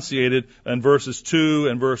that's enunciated in verses 2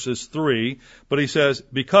 and verses 3. But he says,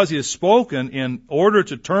 because he has spoken in order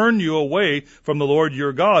to turn you away from the Lord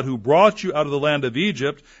your God, who brought you out of the land of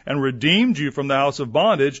Egypt and redeemed you from the house of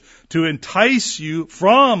bondage, to entice you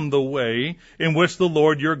from the way in which the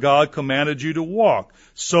Lord your God commanded you to walk.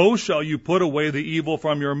 So shall you put away the evil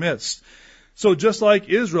from your midst. So just like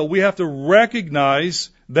Israel, we have to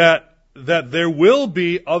recognize that there will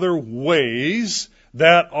be other ways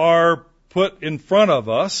that are put in front of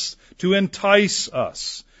us to entice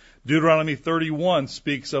us. Deuteronomy 31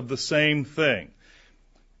 speaks of the same thing.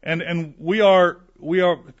 And we are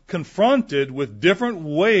confronted with different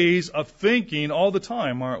ways of thinking all the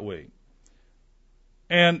time, aren't we?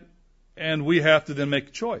 And we have to then make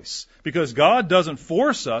a choice. Because God doesn't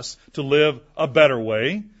force us to live a better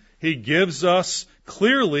way. He gives us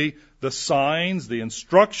clearly the signs, the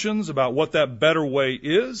instructions about what that better way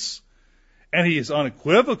is. And he is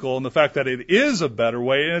unequivocal in the fact that it is a better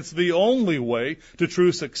way and it's the only way to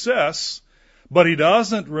true success. But he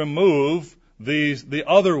doesn't remove the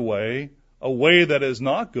other way, a way that is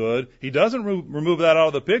not good. He doesn't remove that out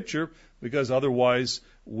of the picture because otherwise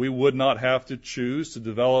we would not have to choose to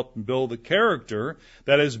develop and build a character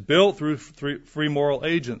that is built through free moral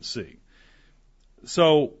agency.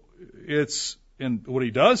 So what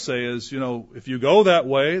he does say is, if you go that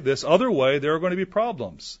way, this other way, there are going to be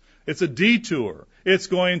problems. It's a detour. It's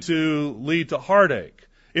going to lead to heartache.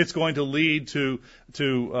 It's going to lead to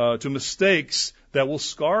mistakes that will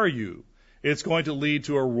scar you. It's going to lead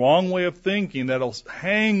to a wrong way of thinking that'll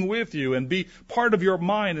hang with you and be part of your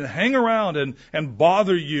mind and hang around and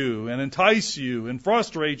bother you and entice you and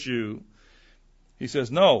frustrate you. He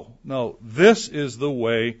says, no, this is the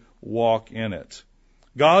way, walk in it.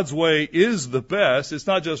 God's way is the best. It's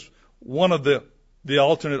not just one of the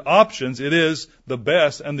alternate options. It is the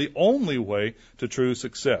best and the only way to true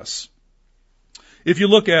success. If you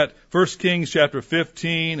look at 1 Kings chapter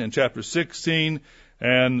 15 and chapter 16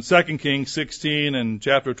 and 2 Kings 16 and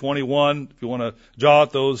chapter 21, if you want to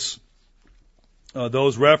jot those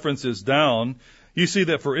references down, you see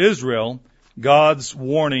that for Israel, God's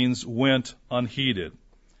warnings went unheeded.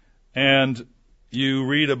 And you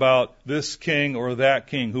read about this king or that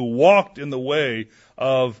king who walked in the way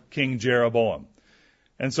of King Jeroboam.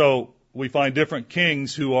 And so we find different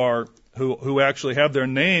kings who actually have their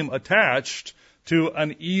name attached to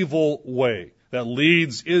an evil way that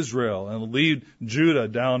leads Israel and lead Judah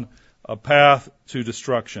down a path to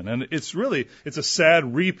destruction. And it's a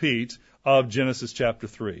sad repeat of Genesis chapter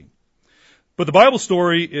 3. But the Bible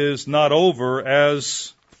story is not over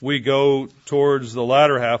as we go towards the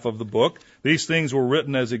latter half of the book. These things were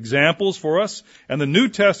written as examples for us, and the New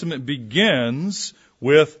Testament begins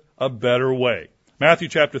with a better way. Matthew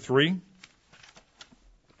chapter 3.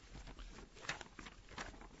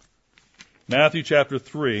 Matthew chapter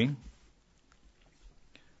 3.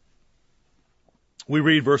 We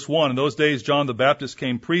read verse 1. In those days John the Baptist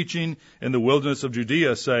came preaching in the wilderness of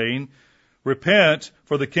Judea, saying, Repent,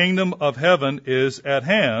 for the kingdom of heaven is at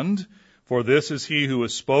hand. For this is he who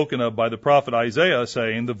was spoken of by the prophet Isaiah,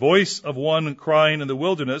 saying, The voice of one crying in the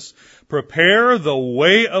wilderness, Prepare the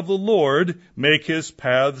way of the Lord, make his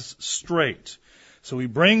paths straight. So he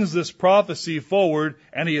brings this prophecy forward,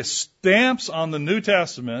 and he stamps on the New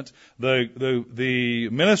Testament the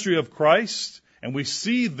ministry of Christ, and we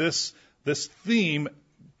see this theme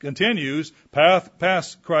continues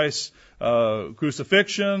past Christ's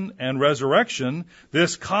crucifixion and resurrection,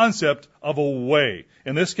 this concept of a way.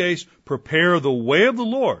 In this case, prepare the way of the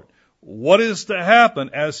Lord. What is to happen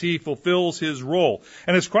as he fulfills his role?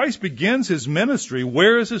 And as Christ begins his ministry,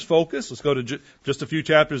 where is his focus? Let's go to just a few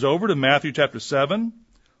chapters over to Matthew chapter 7.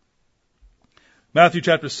 Matthew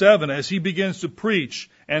chapter 7, as he begins to preach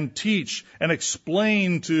and teach and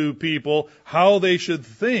explain to people how they should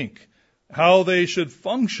think, how they should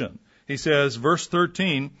function. He says, verse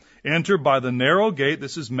 13, Enter by the narrow gate.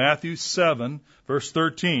 This is Matthew 7, verse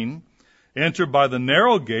 13. Enter by the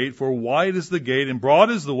narrow gate, for wide is the gate and broad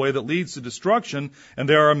is the way that leads to destruction, and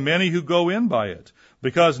there are many who go in by it.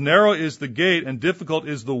 Because narrow is the gate and difficult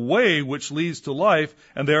is the way which leads to life,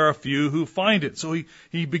 and there are few who find it. So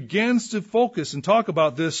he begins to focus and talk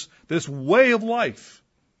about this way of life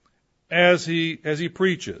as he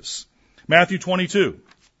preaches. Matthew 22,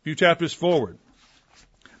 a few chapters forward.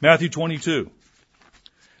 Matthew 22.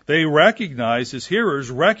 His hearers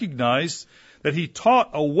recognized that he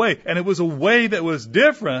taught a way, and it was a way that was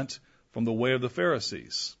different from the way of the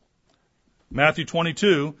Pharisees. Matthew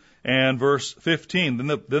 22 and verse 15.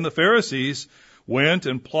 Then the Pharisees went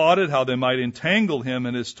and plotted how they might entangle him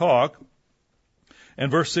in his talk.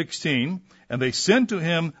 And verse 16, and they sent to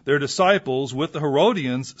him their disciples with the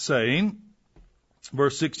Herodians, saying,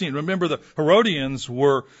 verse 16, remember the Herodians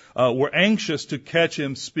were anxious to catch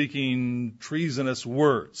him speaking treasonous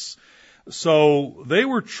words. So they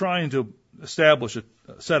were trying to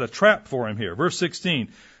set a trap for him here. Verse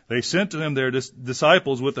 16, they sent to him their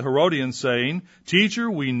disciples with the Herodians, saying, Teacher,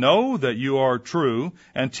 we know that you are true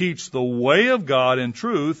and teach the way of God in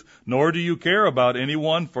truth, nor do you care about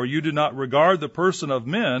anyone, for you do not regard the person of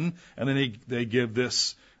men. And then they give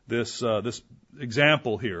this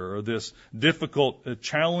example here, or this difficult,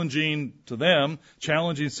 challenging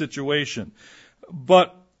situation.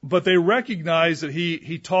 But they recognized that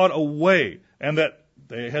he taught a way, and that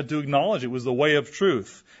they had to acknowledge it was the way of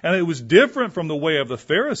truth. And it was different from the way of the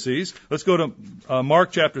Pharisees. Let's go to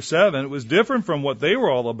Mark chapter 7. It was different from what they were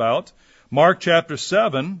all about. Mark chapter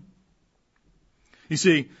 7. You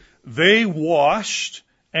see, they washed,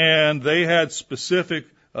 and they had specific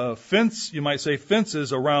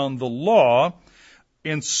fences around the law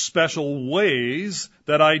in special ways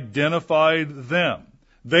that identified them.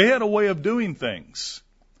 They had a way of doing things,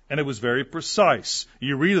 and it was very precise.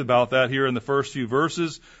 You read about that here in the first few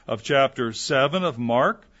verses of chapter 7 of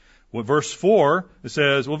Mark. Well, verse 4, it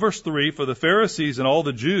says, verse 3, for the Pharisees and all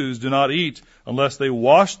the Jews do not eat unless they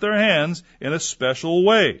wash their hands in a special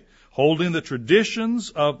way, holding the tradition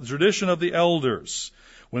of the elders.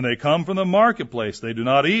 When they come from the marketplace, they do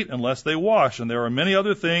not eat unless they wash. And there are many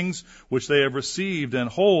other things which they have received and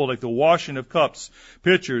hold, like the washing of cups,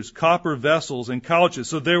 pitchers, copper vessels, and couches.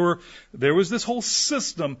 So there was this whole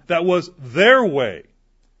system that was their way.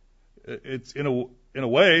 It's in a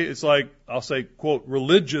way, it's like, I'll say, quote,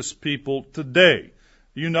 religious people today.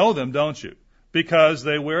 You know them, don't you? Because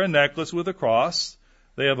they wear a necklace with a cross.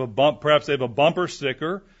 They have perhaps they have a bumper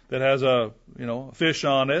sticker that has a fish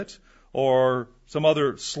on it, or some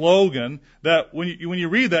other slogan that when you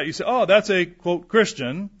read that, you say, oh, that's a, quote,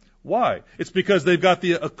 Christian. Why? It's because they've got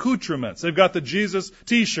the accoutrements. They've got the Jesus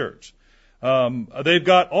T-shirt. They've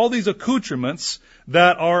got all these accoutrements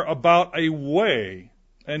that are about a way.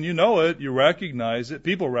 And you know it. You recognize it.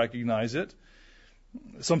 People recognize it.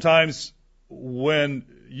 Sometimes when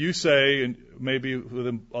you say, and maybe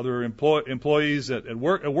with other employees at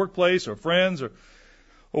workplace or friends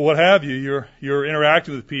or what have you, you're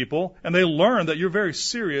interacting with people, and they learn that you're very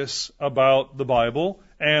serious about the Bible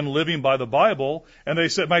and living by the Bible, and they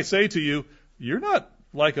might say to you, "You're not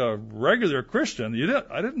like a regular Christian. You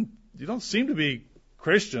don't seem to be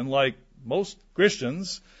Christian like most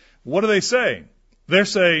Christians." What are they saying?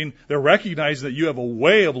 They're recognizing that you have a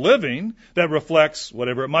way of living that reflects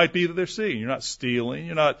whatever it might be that they're seeing. You're not stealing,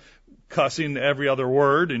 you're not cussing every other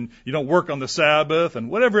word, and you don't work on the Sabbath, and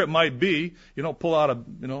whatever it might be. You don't pull out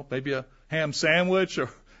maybe a ham sandwich or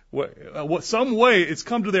some way. It's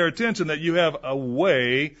come to their attention that you have a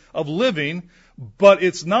way of living, but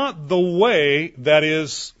it's not the way that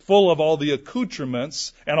is full of all the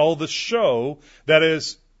accoutrements and all the show that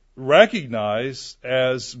is recognized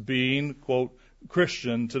as being, quote,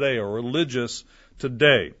 Christian today or religious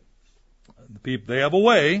today. The people, they have a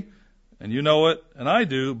way, and you know it, and I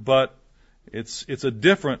do, but it's a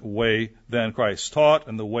different way than Christ taught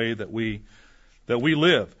and the way that we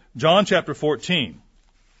live. John chapter 14.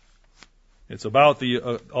 It's about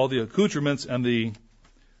all the accoutrements and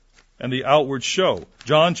the outward show.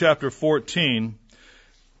 John chapter 14.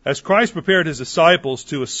 As Christ prepared his disciples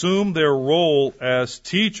to assume their role as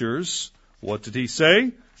teachers, what did he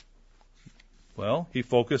say? Well, he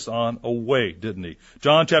focused on a way, didn't he?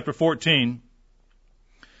 John chapter 14.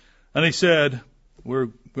 And he said, we're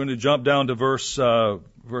going to jump down to verse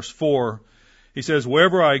 4. He says,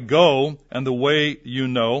 "Wherever I go, and the way you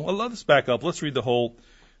know." Well, let's back up. Let's read the whole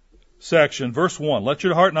section. Verse 1. "Let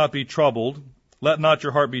your heart not be troubled. Let not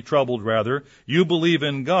your heart be troubled, rather. You believe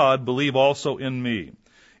in God, believe also in me.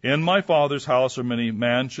 In my Father's house are many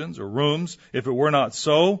mansions or rooms. If it were not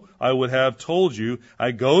so, I would have told you,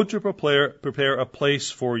 I go to prepare a place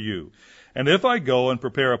for you. And if I go and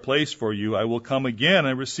prepare a place for you, I will come again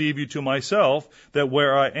and receive you to myself, that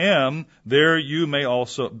where I am, there you may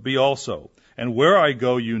also be also. And where I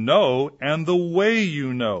go you know, and the way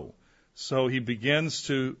you know." So he begins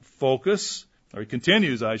to focus, or he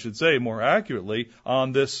continues, I should say, more accurately,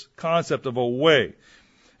 on this concept of a way.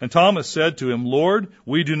 "And Thomas said to him, Lord,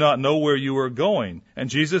 we do not know where you are going. And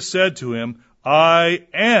Jesus said to him, I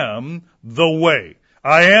am the way,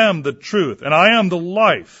 I am the truth, and I am the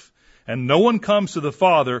life. And no one comes to the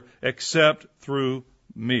Father except through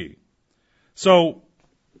me." So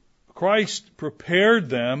Christ prepared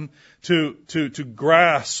them to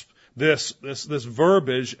grasp this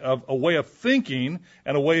verbiage of a way of thinking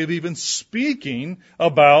and a way of even speaking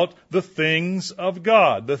about the things of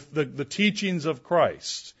God, the teachings of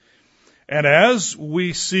Christ. And as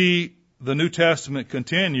we see the New Testament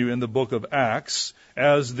continue in the book of Acts,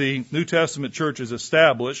 as the New Testament church is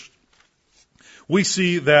established, we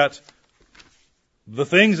see that the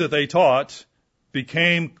things that they taught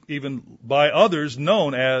became, even by others,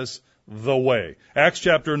 known as the way. Acts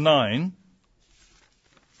chapter 9.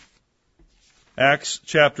 Acts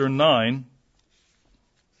chapter 9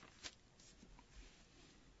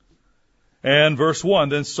 and verse 1.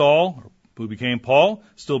 "Then Saul, who became Paul,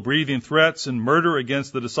 still breathing threats and murder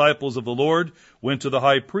against the disciples of the Lord, went to the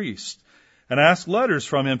high priest and asked letters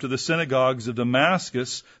from him to the synagogues of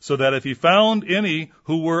Damascus, so that if he found any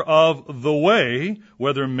who were of the way,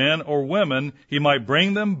 whether men or women, he might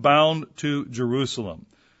bring them bound to Jerusalem."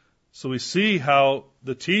 So we see how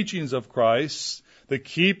the teachings of Christ, the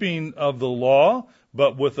keeping of the law,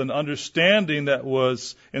 but with an understanding that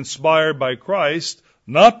was inspired by Christ,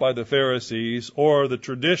 not by the Pharisees or the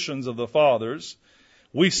traditions of the fathers,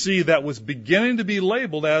 we see that was beginning to be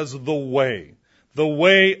labeled as the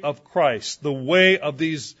way of Christ, the way of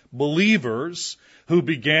these believers who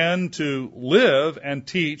began to live and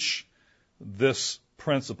teach this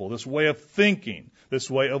principle, this way of thinking, this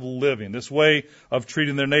way of living, this way of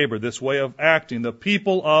treating their neighbor, this way of acting, the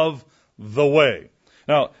people of the way.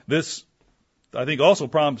 Now, this, I think, also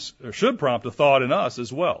should prompt a thought in us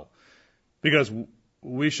as well, because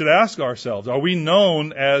we should ask ourselves, are we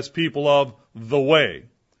known as people of the way?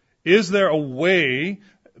 Is there a way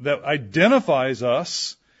that identifies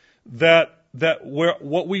us, that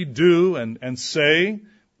what we do and say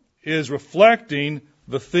is reflecting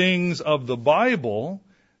the things of the Bible?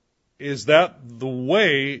 Is that the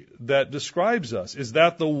way that describes us? Is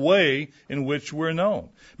that the way in which we're known?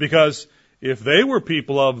 Because if they were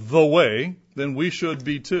people of the way, then we should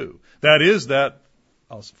be too. That is that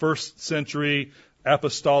first century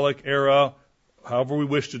apostolic era, however we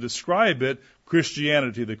wish to describe it,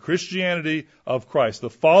 Christianity, the Christianity of Christ, the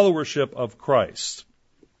followership of Christ.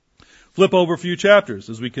 Flip over a few chapters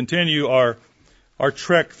as we continue our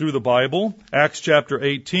trek through the Bible. Acts chapter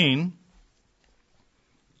 18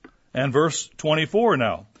 and verse 24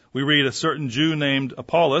 now. We read, "A certain Jew named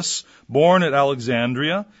Apollos, born at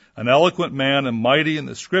Alexandria, an eloquent man and mighty in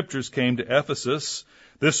the Scriptures, came to Ephesus.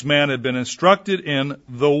 This man had been instructed in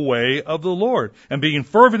the way of the Lord, and being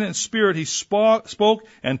fervent in spirit, he spoke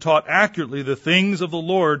and taught accurately the things of the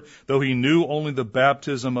Lord, though he knew only the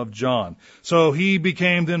baptism of John. So he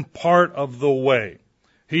became then part of the way.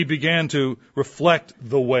 He began to reflect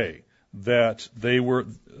the way that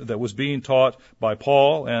was being taught by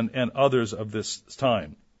Paul and others of this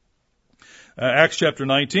time. Acts chapter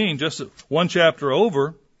 19, just one chapter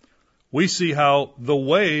over, we see how the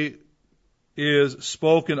way is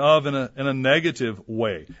spoken of in a negative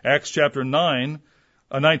way. Acts chapter 19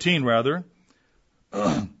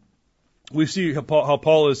 we see how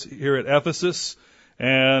Paul is here at Ephesus,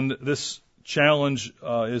 and this challenge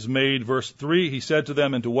is made, verse 3. He said to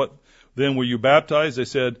them, into what then were you baptized? They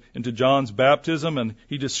said, into John's baptism, and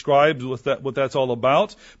he describes what that's all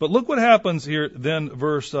about. But look what happens here then,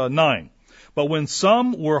 verse 9. But when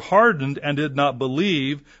some were hardened and did not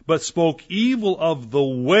believe, but spoke evil of the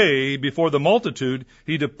way before the multitude,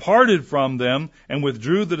 he departed from them and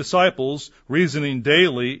withdrew the disciples, reasoning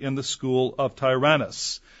daily in the school of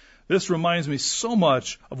Tyrannus. This reminds me so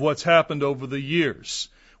much of what's happened over the years,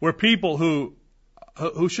 where people who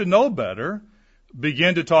should know better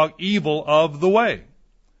begin to talk evil of the way.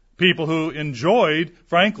 People who enjoyed,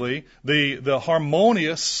 frankly, the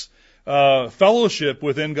harmonious fellowship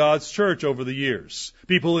within God's church over the years.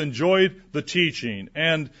 People enjoyed the teaching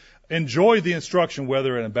and enjoyed the instruction,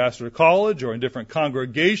 whether at Ambassador College or in different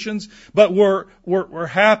congregations, but were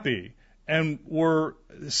happy and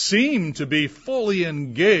seemed to be fully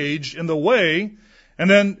engaged in the way. And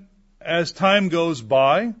then as time goes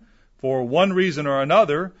by, for one reason or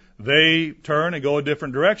another, they turn and go a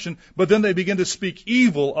different direction, but then they begin to speak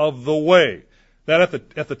evil of the way. That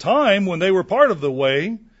at the time when they were part of the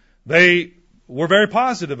way, they were very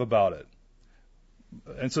positive about it.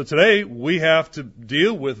 And so today we have to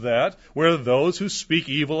deal with that, where those who speak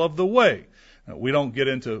evil of the way. We don't get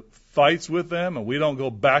into fights with them, and we don't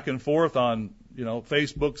go back and forth on,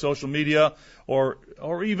 Facebook, social media, or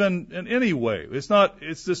even in any way. There's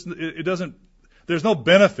no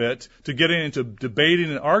benefit to getting into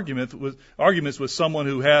debating and arguments with someone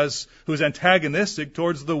who's antagonistic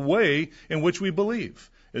towards the way in which we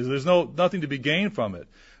believe. There's nothing to be gained from it.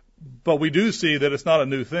 But we do see that it's not a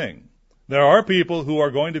new thing. There are people who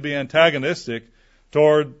are going to be antagonistic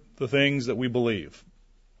toward the things that we believe,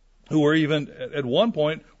 who were even at one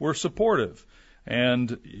point were supportive,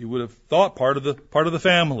 and you would have thought part of the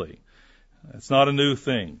family. It's not a new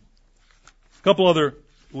thing.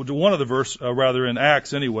 One other verse, in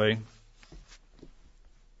Acts anyway.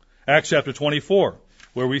 Acts chapter 24,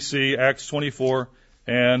 where we see Acts 24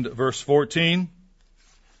 and verse 14.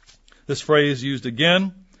 This phrase used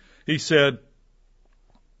again. He said,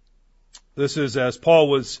 this is as Paul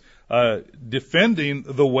was defending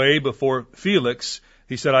the way before Felix.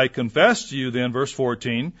 He said, I confess to you then, verse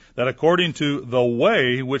 14, that according to the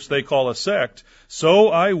way which they call a sect, so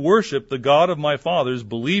I worship the God of my fathers,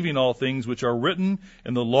 believing all things which are written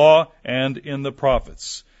in the law and in the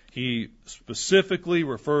prophets. He specifically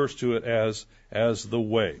refers to it as the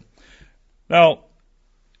way. Now,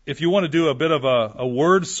 if you want to do a bit of a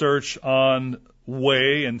word search on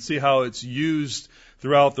way and see how it's used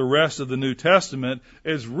throughout the rest of the New Testament,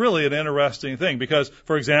 is really an interesting thing. Because,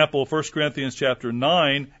 for example, 1 Corinthians chapter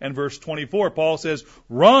 9 and verse 24, Paul says,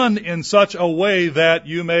 run in such a way that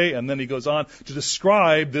you may, and then he goes on to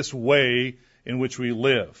describe this way in which we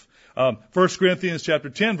live. 1 Corinthians chapter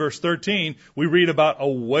 10 verse 13, we read about a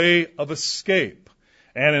way of escape.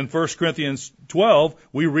 And in 1 Corinthians 12,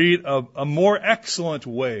 we read a more excellent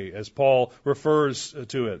way, as Paul refers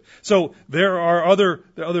to it. So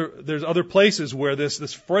there's other places where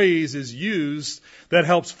this phrase is used that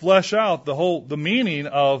helps flesh out the meaning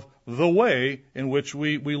of the way in which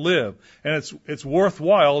we live. And it's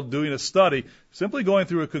worthwhile doing a study, simply going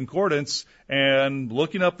through a concordance and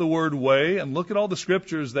looking up the word way and look at all the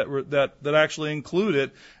scriptures that actually include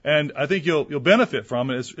it. And I think you'll benefit from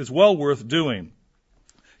it. It's well worth doing.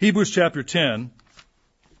 Hebrews chapter 10.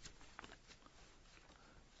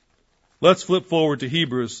 Let's flip forward to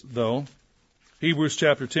Hebrews, though. Hebrews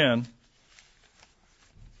chapter 10.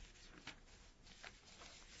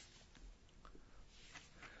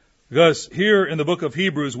 Because here in the book of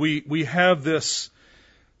Hebrews, we have this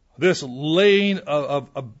laying of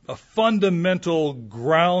a fundamental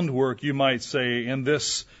groundwork, you might say, in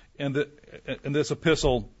this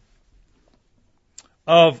epistle,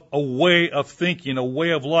 of a way of thinking, a way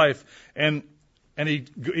of life, and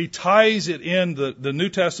he ties it in the New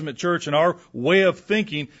Testament church and our way of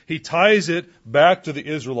thinking. He ties it back to the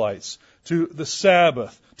Israelites, to the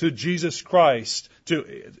Sabbath, to Jesus Christ,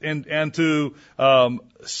 and to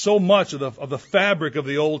so much of the fabric of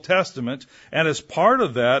the Old Testament. And as part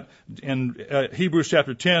of that, in Hebrews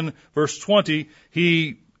chapter 10, verse 20,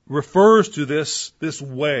 he refers to this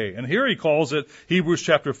way. And here he calls it, Hebrews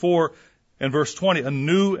chapter 4 and verse 20, a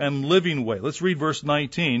new and living way. Let's read verse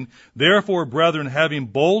 19. Therefore, brethren, having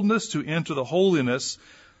boldness to enter the holiest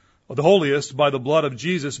by the blood of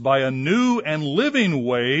Jesus, by a new and living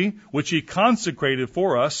way, which he consecrated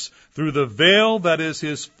for us through the veil that is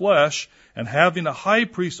his flesh, and having a high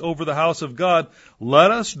priest over the house of God, let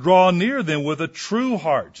us draw near them with a true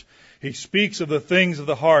heart. He speaks of the things of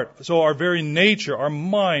the heart. So our very nature, our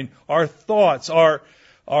mind, our thoughts, our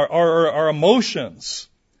emotions,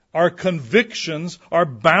 our convictions are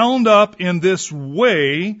bound up in this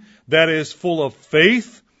way that is full of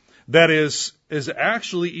faith, that is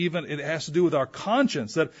actually even, it has to do with our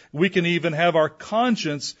conscience, that we can even have our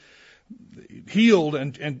conscience healed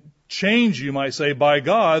and changed, you might say, by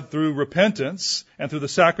God through repentance and through the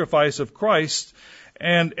sacrifice of Christ.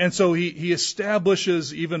 And so he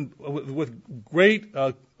establishes, even with great,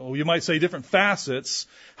 you might say, different facets,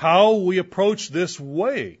 how we approach this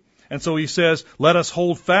way. And so he says, let us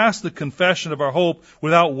hold fast the confession of our hope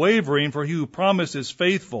without wavering, for he who promised is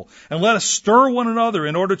faithful. And let us stir one another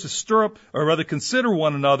in order to stir up, or rather consider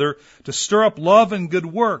one another, to stir up love and good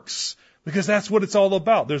works. Because that's what it's all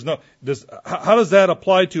about. How does that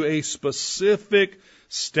apply to a specific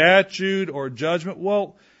statute or judgment?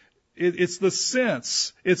 Well, it's the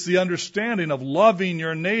sense, it's the understanding of loving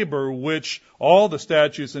your neighbor, which all the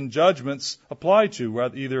statutes and judgments apply to,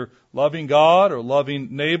 either loving God or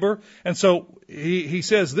loving neighbor. And so he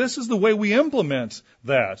says this is the way we implement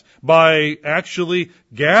that, by actually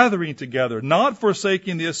gathering together, not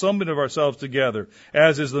forsaking the assembling of ourselves together,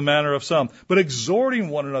 as is the manner of some, but exhorting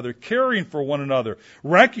one another, caring for one another,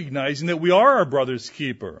 recognizing that we are our brother's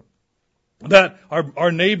keeper, that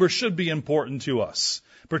our neighbor should be important to us,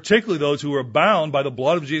 particularly those who are bound by the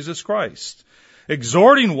blood of Jesus Christ.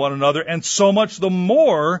 Exhorting one another, and so much the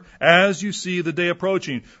more as you see the day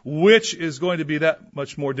approaching, which is going to be that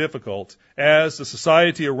much more difficult as the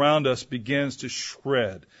society around us begins to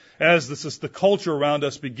shred, as the culture around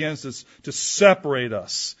us begins to separate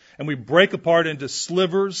us, and we break apart into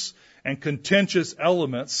slivers and contentious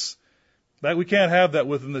elements. That we can't have that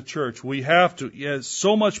within the church. We have to,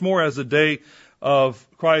 so much more as the day of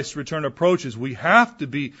Christ's return approaches, we have to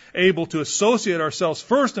be able to associate ourselves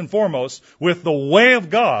first and foremost with the way of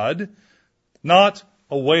God, not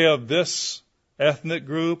a way of this ethnic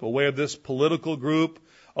group, a way of this political group,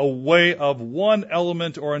 a way of one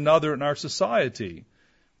element or another in our society.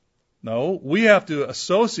 No, we have to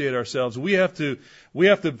associate ourselves. We have to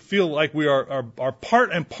feel like we are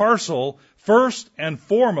part and parcel, first and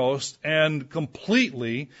foremost and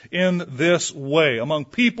completely, in this way, among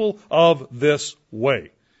people of this way.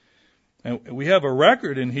 And we have a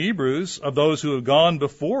record in Hebrews of those who have gone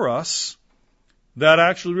before us that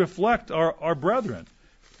actually reflect our brethren.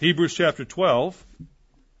 Hebrews chapter 12.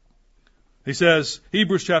 He says,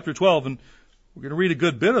 Hebrews chapter 12, and we're going to read a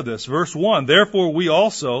good bit of this. Verse 1, therefore we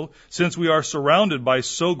also, since we are surrounded by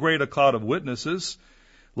so great a cloud of witnesses,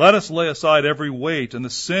 let us lay aside every weight and the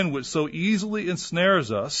sin which so easily ensnares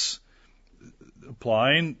us,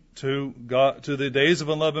 applying to the days of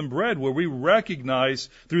unleavened bread, where we recognize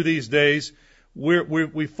through these days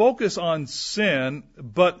we focus on sin,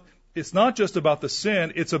 but it's not just about the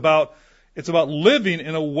sin, it's about living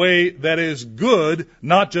in a way that is good,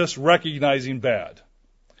 not just recognizing bad.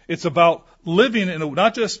 It's about living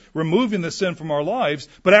not just removing the sin from our lives,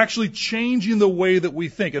 but actually changing the way that we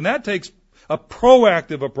think. And that takes a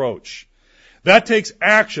proactive approach. That takes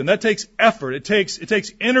action. That takes effort. It takes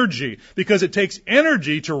energy, because it takes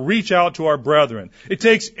energy to reach out to our brethren. It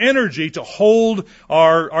takes energy to hold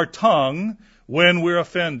our tongue when we're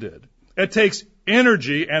offended. It takes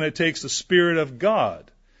energy, and it takes the Spirit of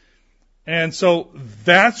God. And so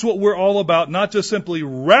that's what we're all about, not just simply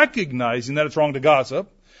recognizing that it's wrong to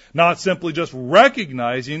gossip, not simply just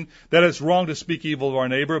recognizing that it's wrong to speak evil of our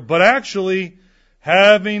neighbor, but actually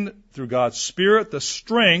having, through God's Spirit, the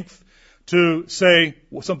strength to say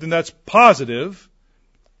something that's positive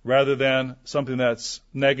rather than something that's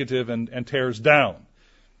negative and tears down.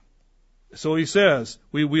 So he says,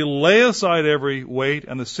 we lay aside every weight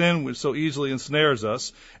and the sin which so easily ensnares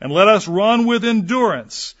us, and let us run with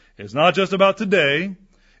endurance. It's not just about today,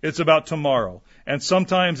 it's about tomorrow. And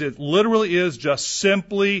sometimes it literally is just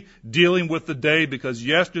simply dealing with the day, because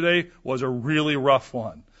yesterday was a really rough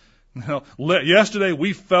one. Yesterday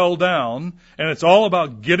we fell down, and it's all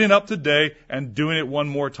about getting up today and doing it one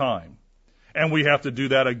more time. And we have to do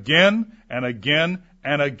that again and again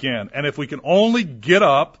and again. And if we can only get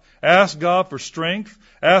up, ask God for strength,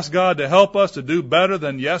 ask God to help us to do better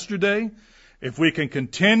than yesterday, if we can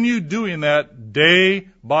continue doing that day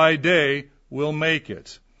by day, we'll make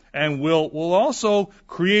it. And we'll also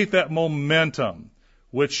create that momentum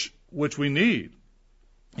which we need.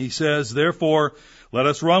 He says, therefore, let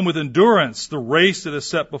us run with endurance the race that is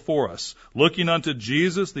set before us, looking unto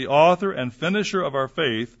Jesus, the author and finisher of our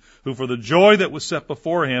faith, who for the joy that was set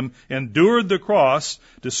before him endured the cross,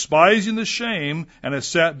 despising the shame, and has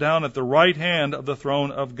sat down at the right hand of the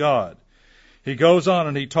throne of God. He goes on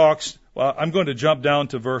and he talks. I'm going to jump down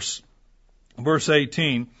to verse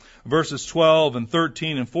 18. Verses 12 and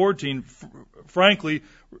 13 and 14, frankly,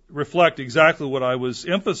 reflect exactly what I was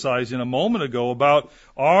emphasizing a moment ago about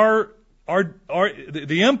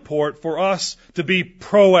the import for us to be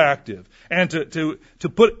proactive and to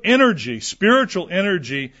put energy, spiritual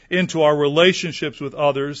energy, into our relationships with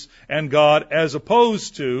others and God, as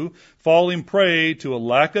opposed to falling prey to a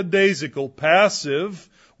lackadaisical, passive,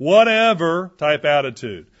 whatever type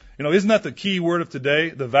attitude. You know, isn't that the key word of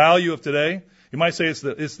today, the value of today? You might say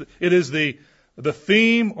it is the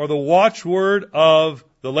theme or the watchword of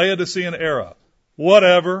the Laodicean era.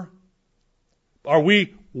 Whatever. Are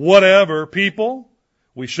we whatever people?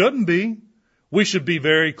 We shouldn't be. We should be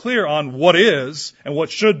very clear on what is and what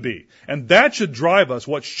should be. And that should drive us,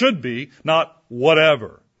 what should be, not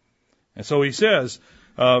whatever. And so he says,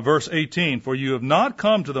 verse 18, for you have not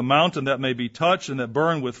come to the mountain that may be touched and that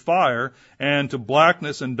burn with fire, and to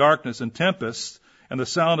blackness and darkness and tempest, and the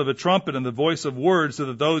sound of a trumpet and the voice of words, so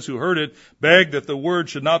that those who heard it begged that the word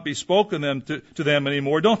should not be spoken to them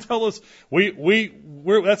anymore. Don't tell us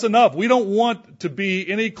that's enough. We don't want to be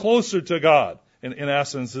any closer to God. In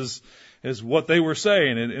essence, is what they were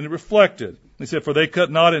saying, and it reflected. He said, for they could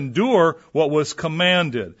not endure what was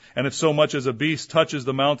commanded. And if so much as a beast touches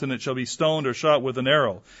the mountain, it shall be stoned or shot with an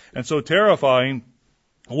arrow. And so terrifying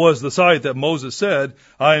was the sight that Moses said,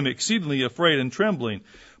 I am exceedingly afraid and trembling.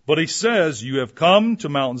 But he says, you have come to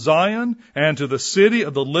Mount Zion and to the city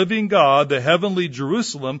of the living God, the heavenly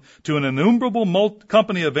Jerusalem, to an innumerable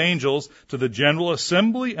company of angels, to the general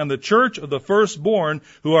assembly and the church of the firstborn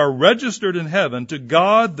who are registered in heaven, to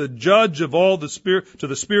God, the judge of all to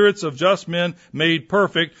the spirits of just men made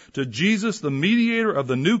perfect, to Jesus, the mediator of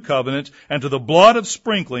the new covenant, and to the blood of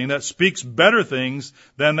sprinkling that speaks better things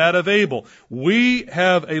than that of Abel. We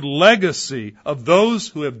have a legacy of those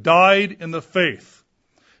who have died in the faith.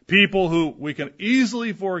 People who we can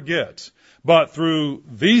easily forget, but through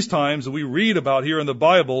these times that we read about here in the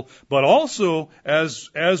Bible, but also as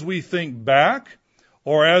we think back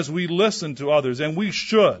or as we listen to others, and we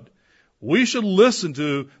should listen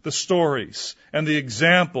to the stories and the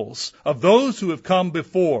examples of those who have come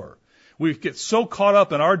before. We get so caught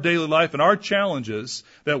up in our daily life and our challenges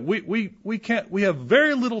that we have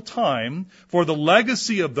very little time for the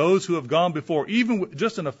legacy of those who have gone before, even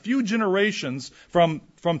just in a few generations from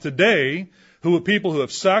today, people who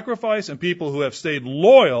have sacrificed and people who have stayed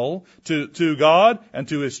loyal to God and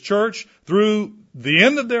to His church through the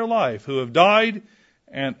end of their life, who have died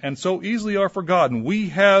and so easily are forgotten. We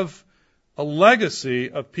have a legacy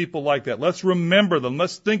of people like that. Let's remember them.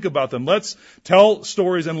 Let's think about them. Let's tell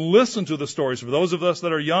stories and listen to the stories, for those of us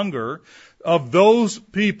that are younger, of those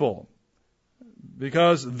people.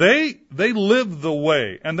 Because they lived the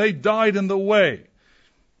way, and they died in the way.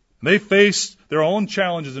 They faced their own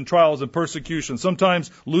challenges and trials and persecution,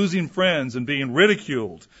 sometimes losing friends and being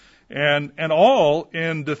ridiculed, and all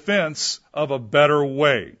in defense of a better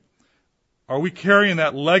way. Are we carrying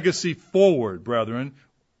that legacy forward, brethren?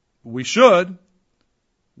 We should.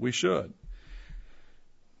 We should.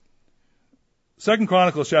 2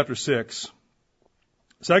 Chronicles chapter 6.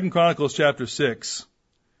 2 Chronicles chapter 6.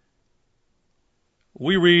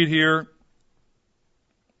 We read here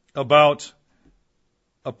about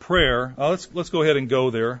a prayer. Let's go ahead and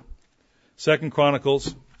go there. 2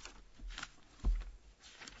 Chronicles.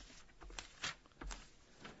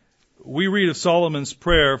 We read of Solomon's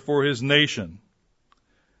prayer for his nation.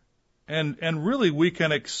 And really we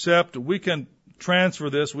can accept, we can transfer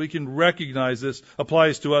this, we can recognize this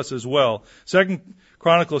applies to us as well. 2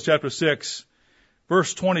 Chronicles chapter 6,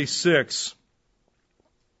 verse 26.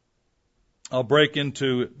 I'll break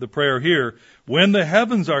into the prayer here. When the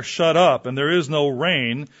heavens are shut up and there is no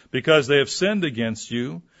rain because they have sinned against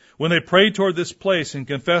you, when they pray toward this place and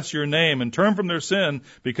confess your name and turn from their sin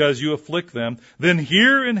because you afflict them, then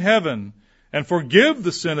hear in heaven and forgive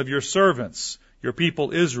the sin of your servants, your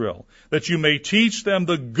people Israel, that you may teach them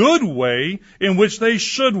the good way in which they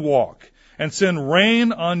should walk, and send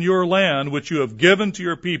rain on your land which you have given to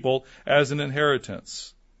your people as an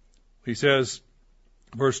inheritance. He says,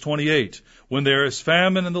 Verse 28, when there is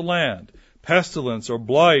famine in the land, pestilence or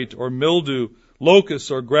blight or mildew,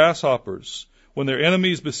 locusts or grasshoppers, when their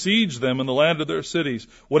enemies besiege them in the land of their cities,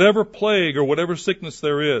 whatever plague or whatever sickness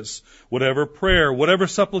there is, whatever prayer, whatever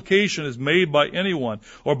supplication is made by anyone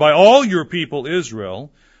or by all your people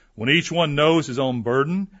Israel, when each one knows his own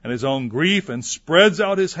burden and his own grief and spreads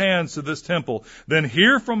out his hands to this temple, then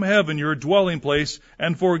hear from heaven your dwelling place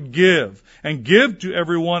and forgive, and give to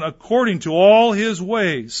everyone according to all his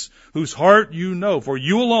ways, whose heart you know, for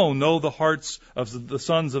you alone know the hearts of the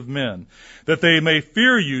sons of men, that they may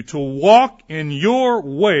fear you to walk in your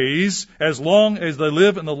ways as long as they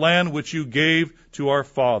live in the land which you gave to our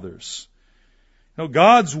fathers. Now,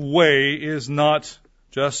 God's way is not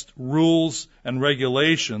just rules and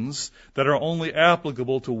regulations that are only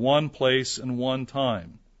applicable to one place and one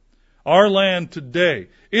time. Our land today,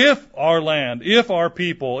 if our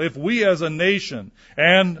people, if we as a nation,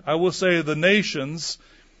 and I will say the nations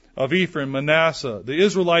of Ephraim, Manasseh, the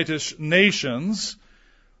Israelitish nations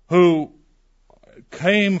who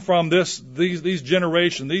came from these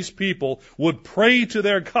generations, these people would pray to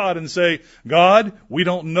their God and say, God, we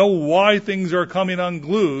don't know why things are coming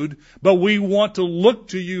unglued, but we want to look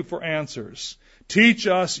to you for answers. Teach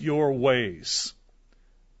us your ways.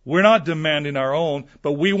 We're not demanding our own,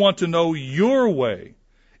 but we want to know your way.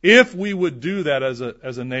 If we would do that as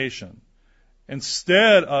a nation,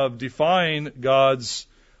 instead of defying God's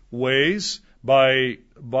ways by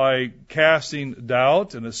casting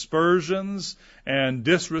doubt and aspersions and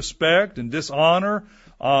disrespect and dishonor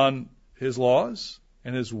on his laws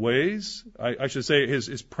and his ways, I should say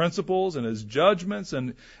his principles and his judgments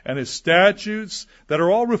and his statutes that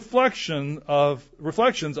are all reflections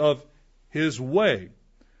of his way.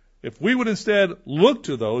 If we would instead look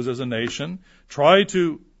to those as a nation, try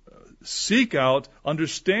to seek out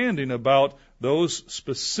understanding about those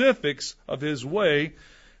specifics of his way,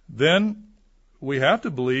 then we have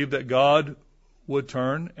to believe that God would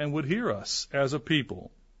turn and would hear us as a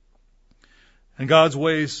people. And God's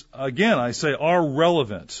ways, again, I say, are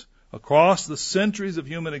relevant. Across the centuries of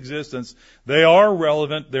human existence, they are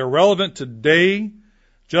relevant. They're relevant today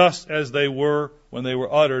just as they were when they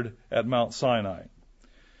were uttered at Mount Sinai.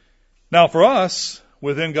 Now, for us,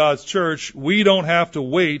 within God's church, we don't have to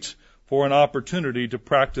wait for an opportunity to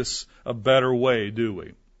practice a better way, do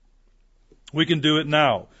we? We can do it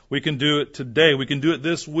now. We can do it today. We can do it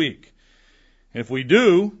this week. If we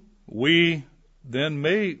do, we then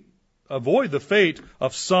may avoid the fate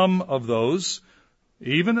of some of those,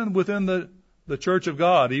 even within the church of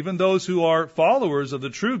God, even those who are followers of the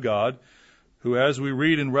true God, who, as we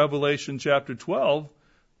read in Revelation chapter 12,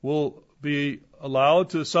 will be allowed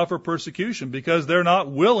to suffer persecution because they're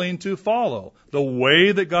not willing to follow the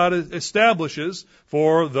way that God establishes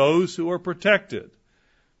for those who are protected.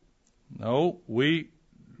 No, we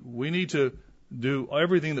need to do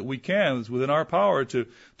everything that we can that's within our power to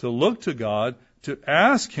look to God, to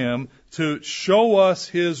ask Him to show us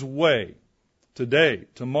His way today,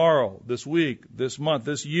 tomorrow, this week, this month,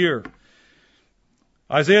 this year.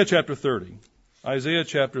 Isaiah chapter 30. Isaiah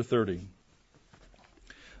chapter 30.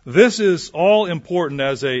 This is all important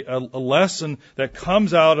as a lesson that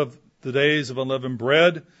comes out of the days of unleavened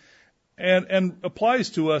bread and applies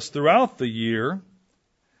to us throughout the year,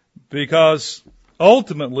 because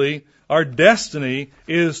ultimately our destiny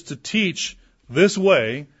is to teach this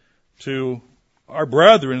way to our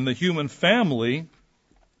brethren in the human family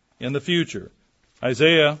in the future.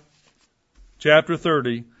 Isaiah chapter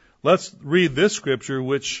 30. Let's read this scripture,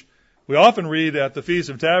 which we often read at the Feast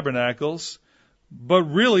of Tabernacles, but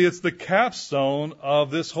really it's the capstone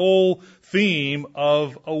of this whole theme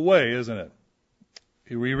of a way, isn't it?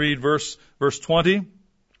 We read verse 20.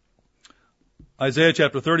 Isaiah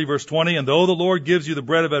chapter 30, verse 20, and though the Lord gives you the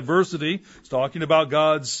bread of adversity, it's talking about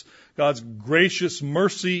God's gracious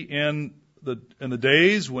mercy in the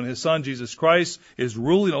days when His Son Jesus Christ is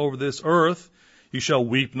ruling over this earth, you shall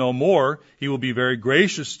weep no more. He will be very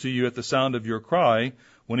gracious to you at the sound of your cry.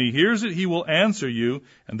 When He hears it, He will answer you.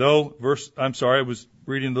 And though, I was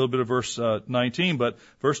reading a little bit of verse 19, but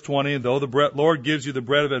verse 20, though the Lord gives you the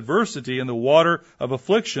bread of adversity and the water of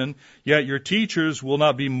affliction, yet your teachers will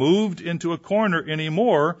not be moved into a corner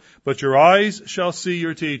anymore, but your eyes shall see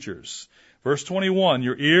your teachers. Verse 21,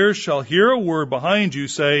 your ears shall hear a word behind you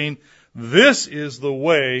saying, this is the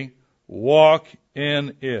way, walk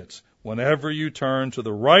in it, whenever you turn to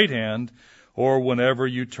the right hand or whenever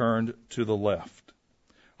you turn to the left.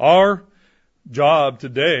 Our job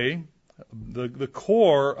today, the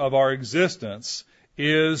core of our existence,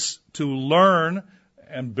 is to learn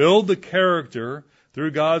and build the character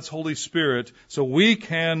through God's Holy Spirit so we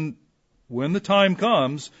can, when the time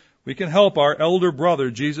comes, We can help our elder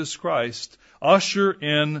brother, Jesus Christ, usher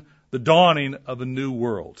in the dawning of a new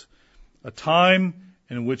world, a time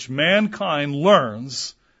in which mankind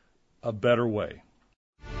learns a better way.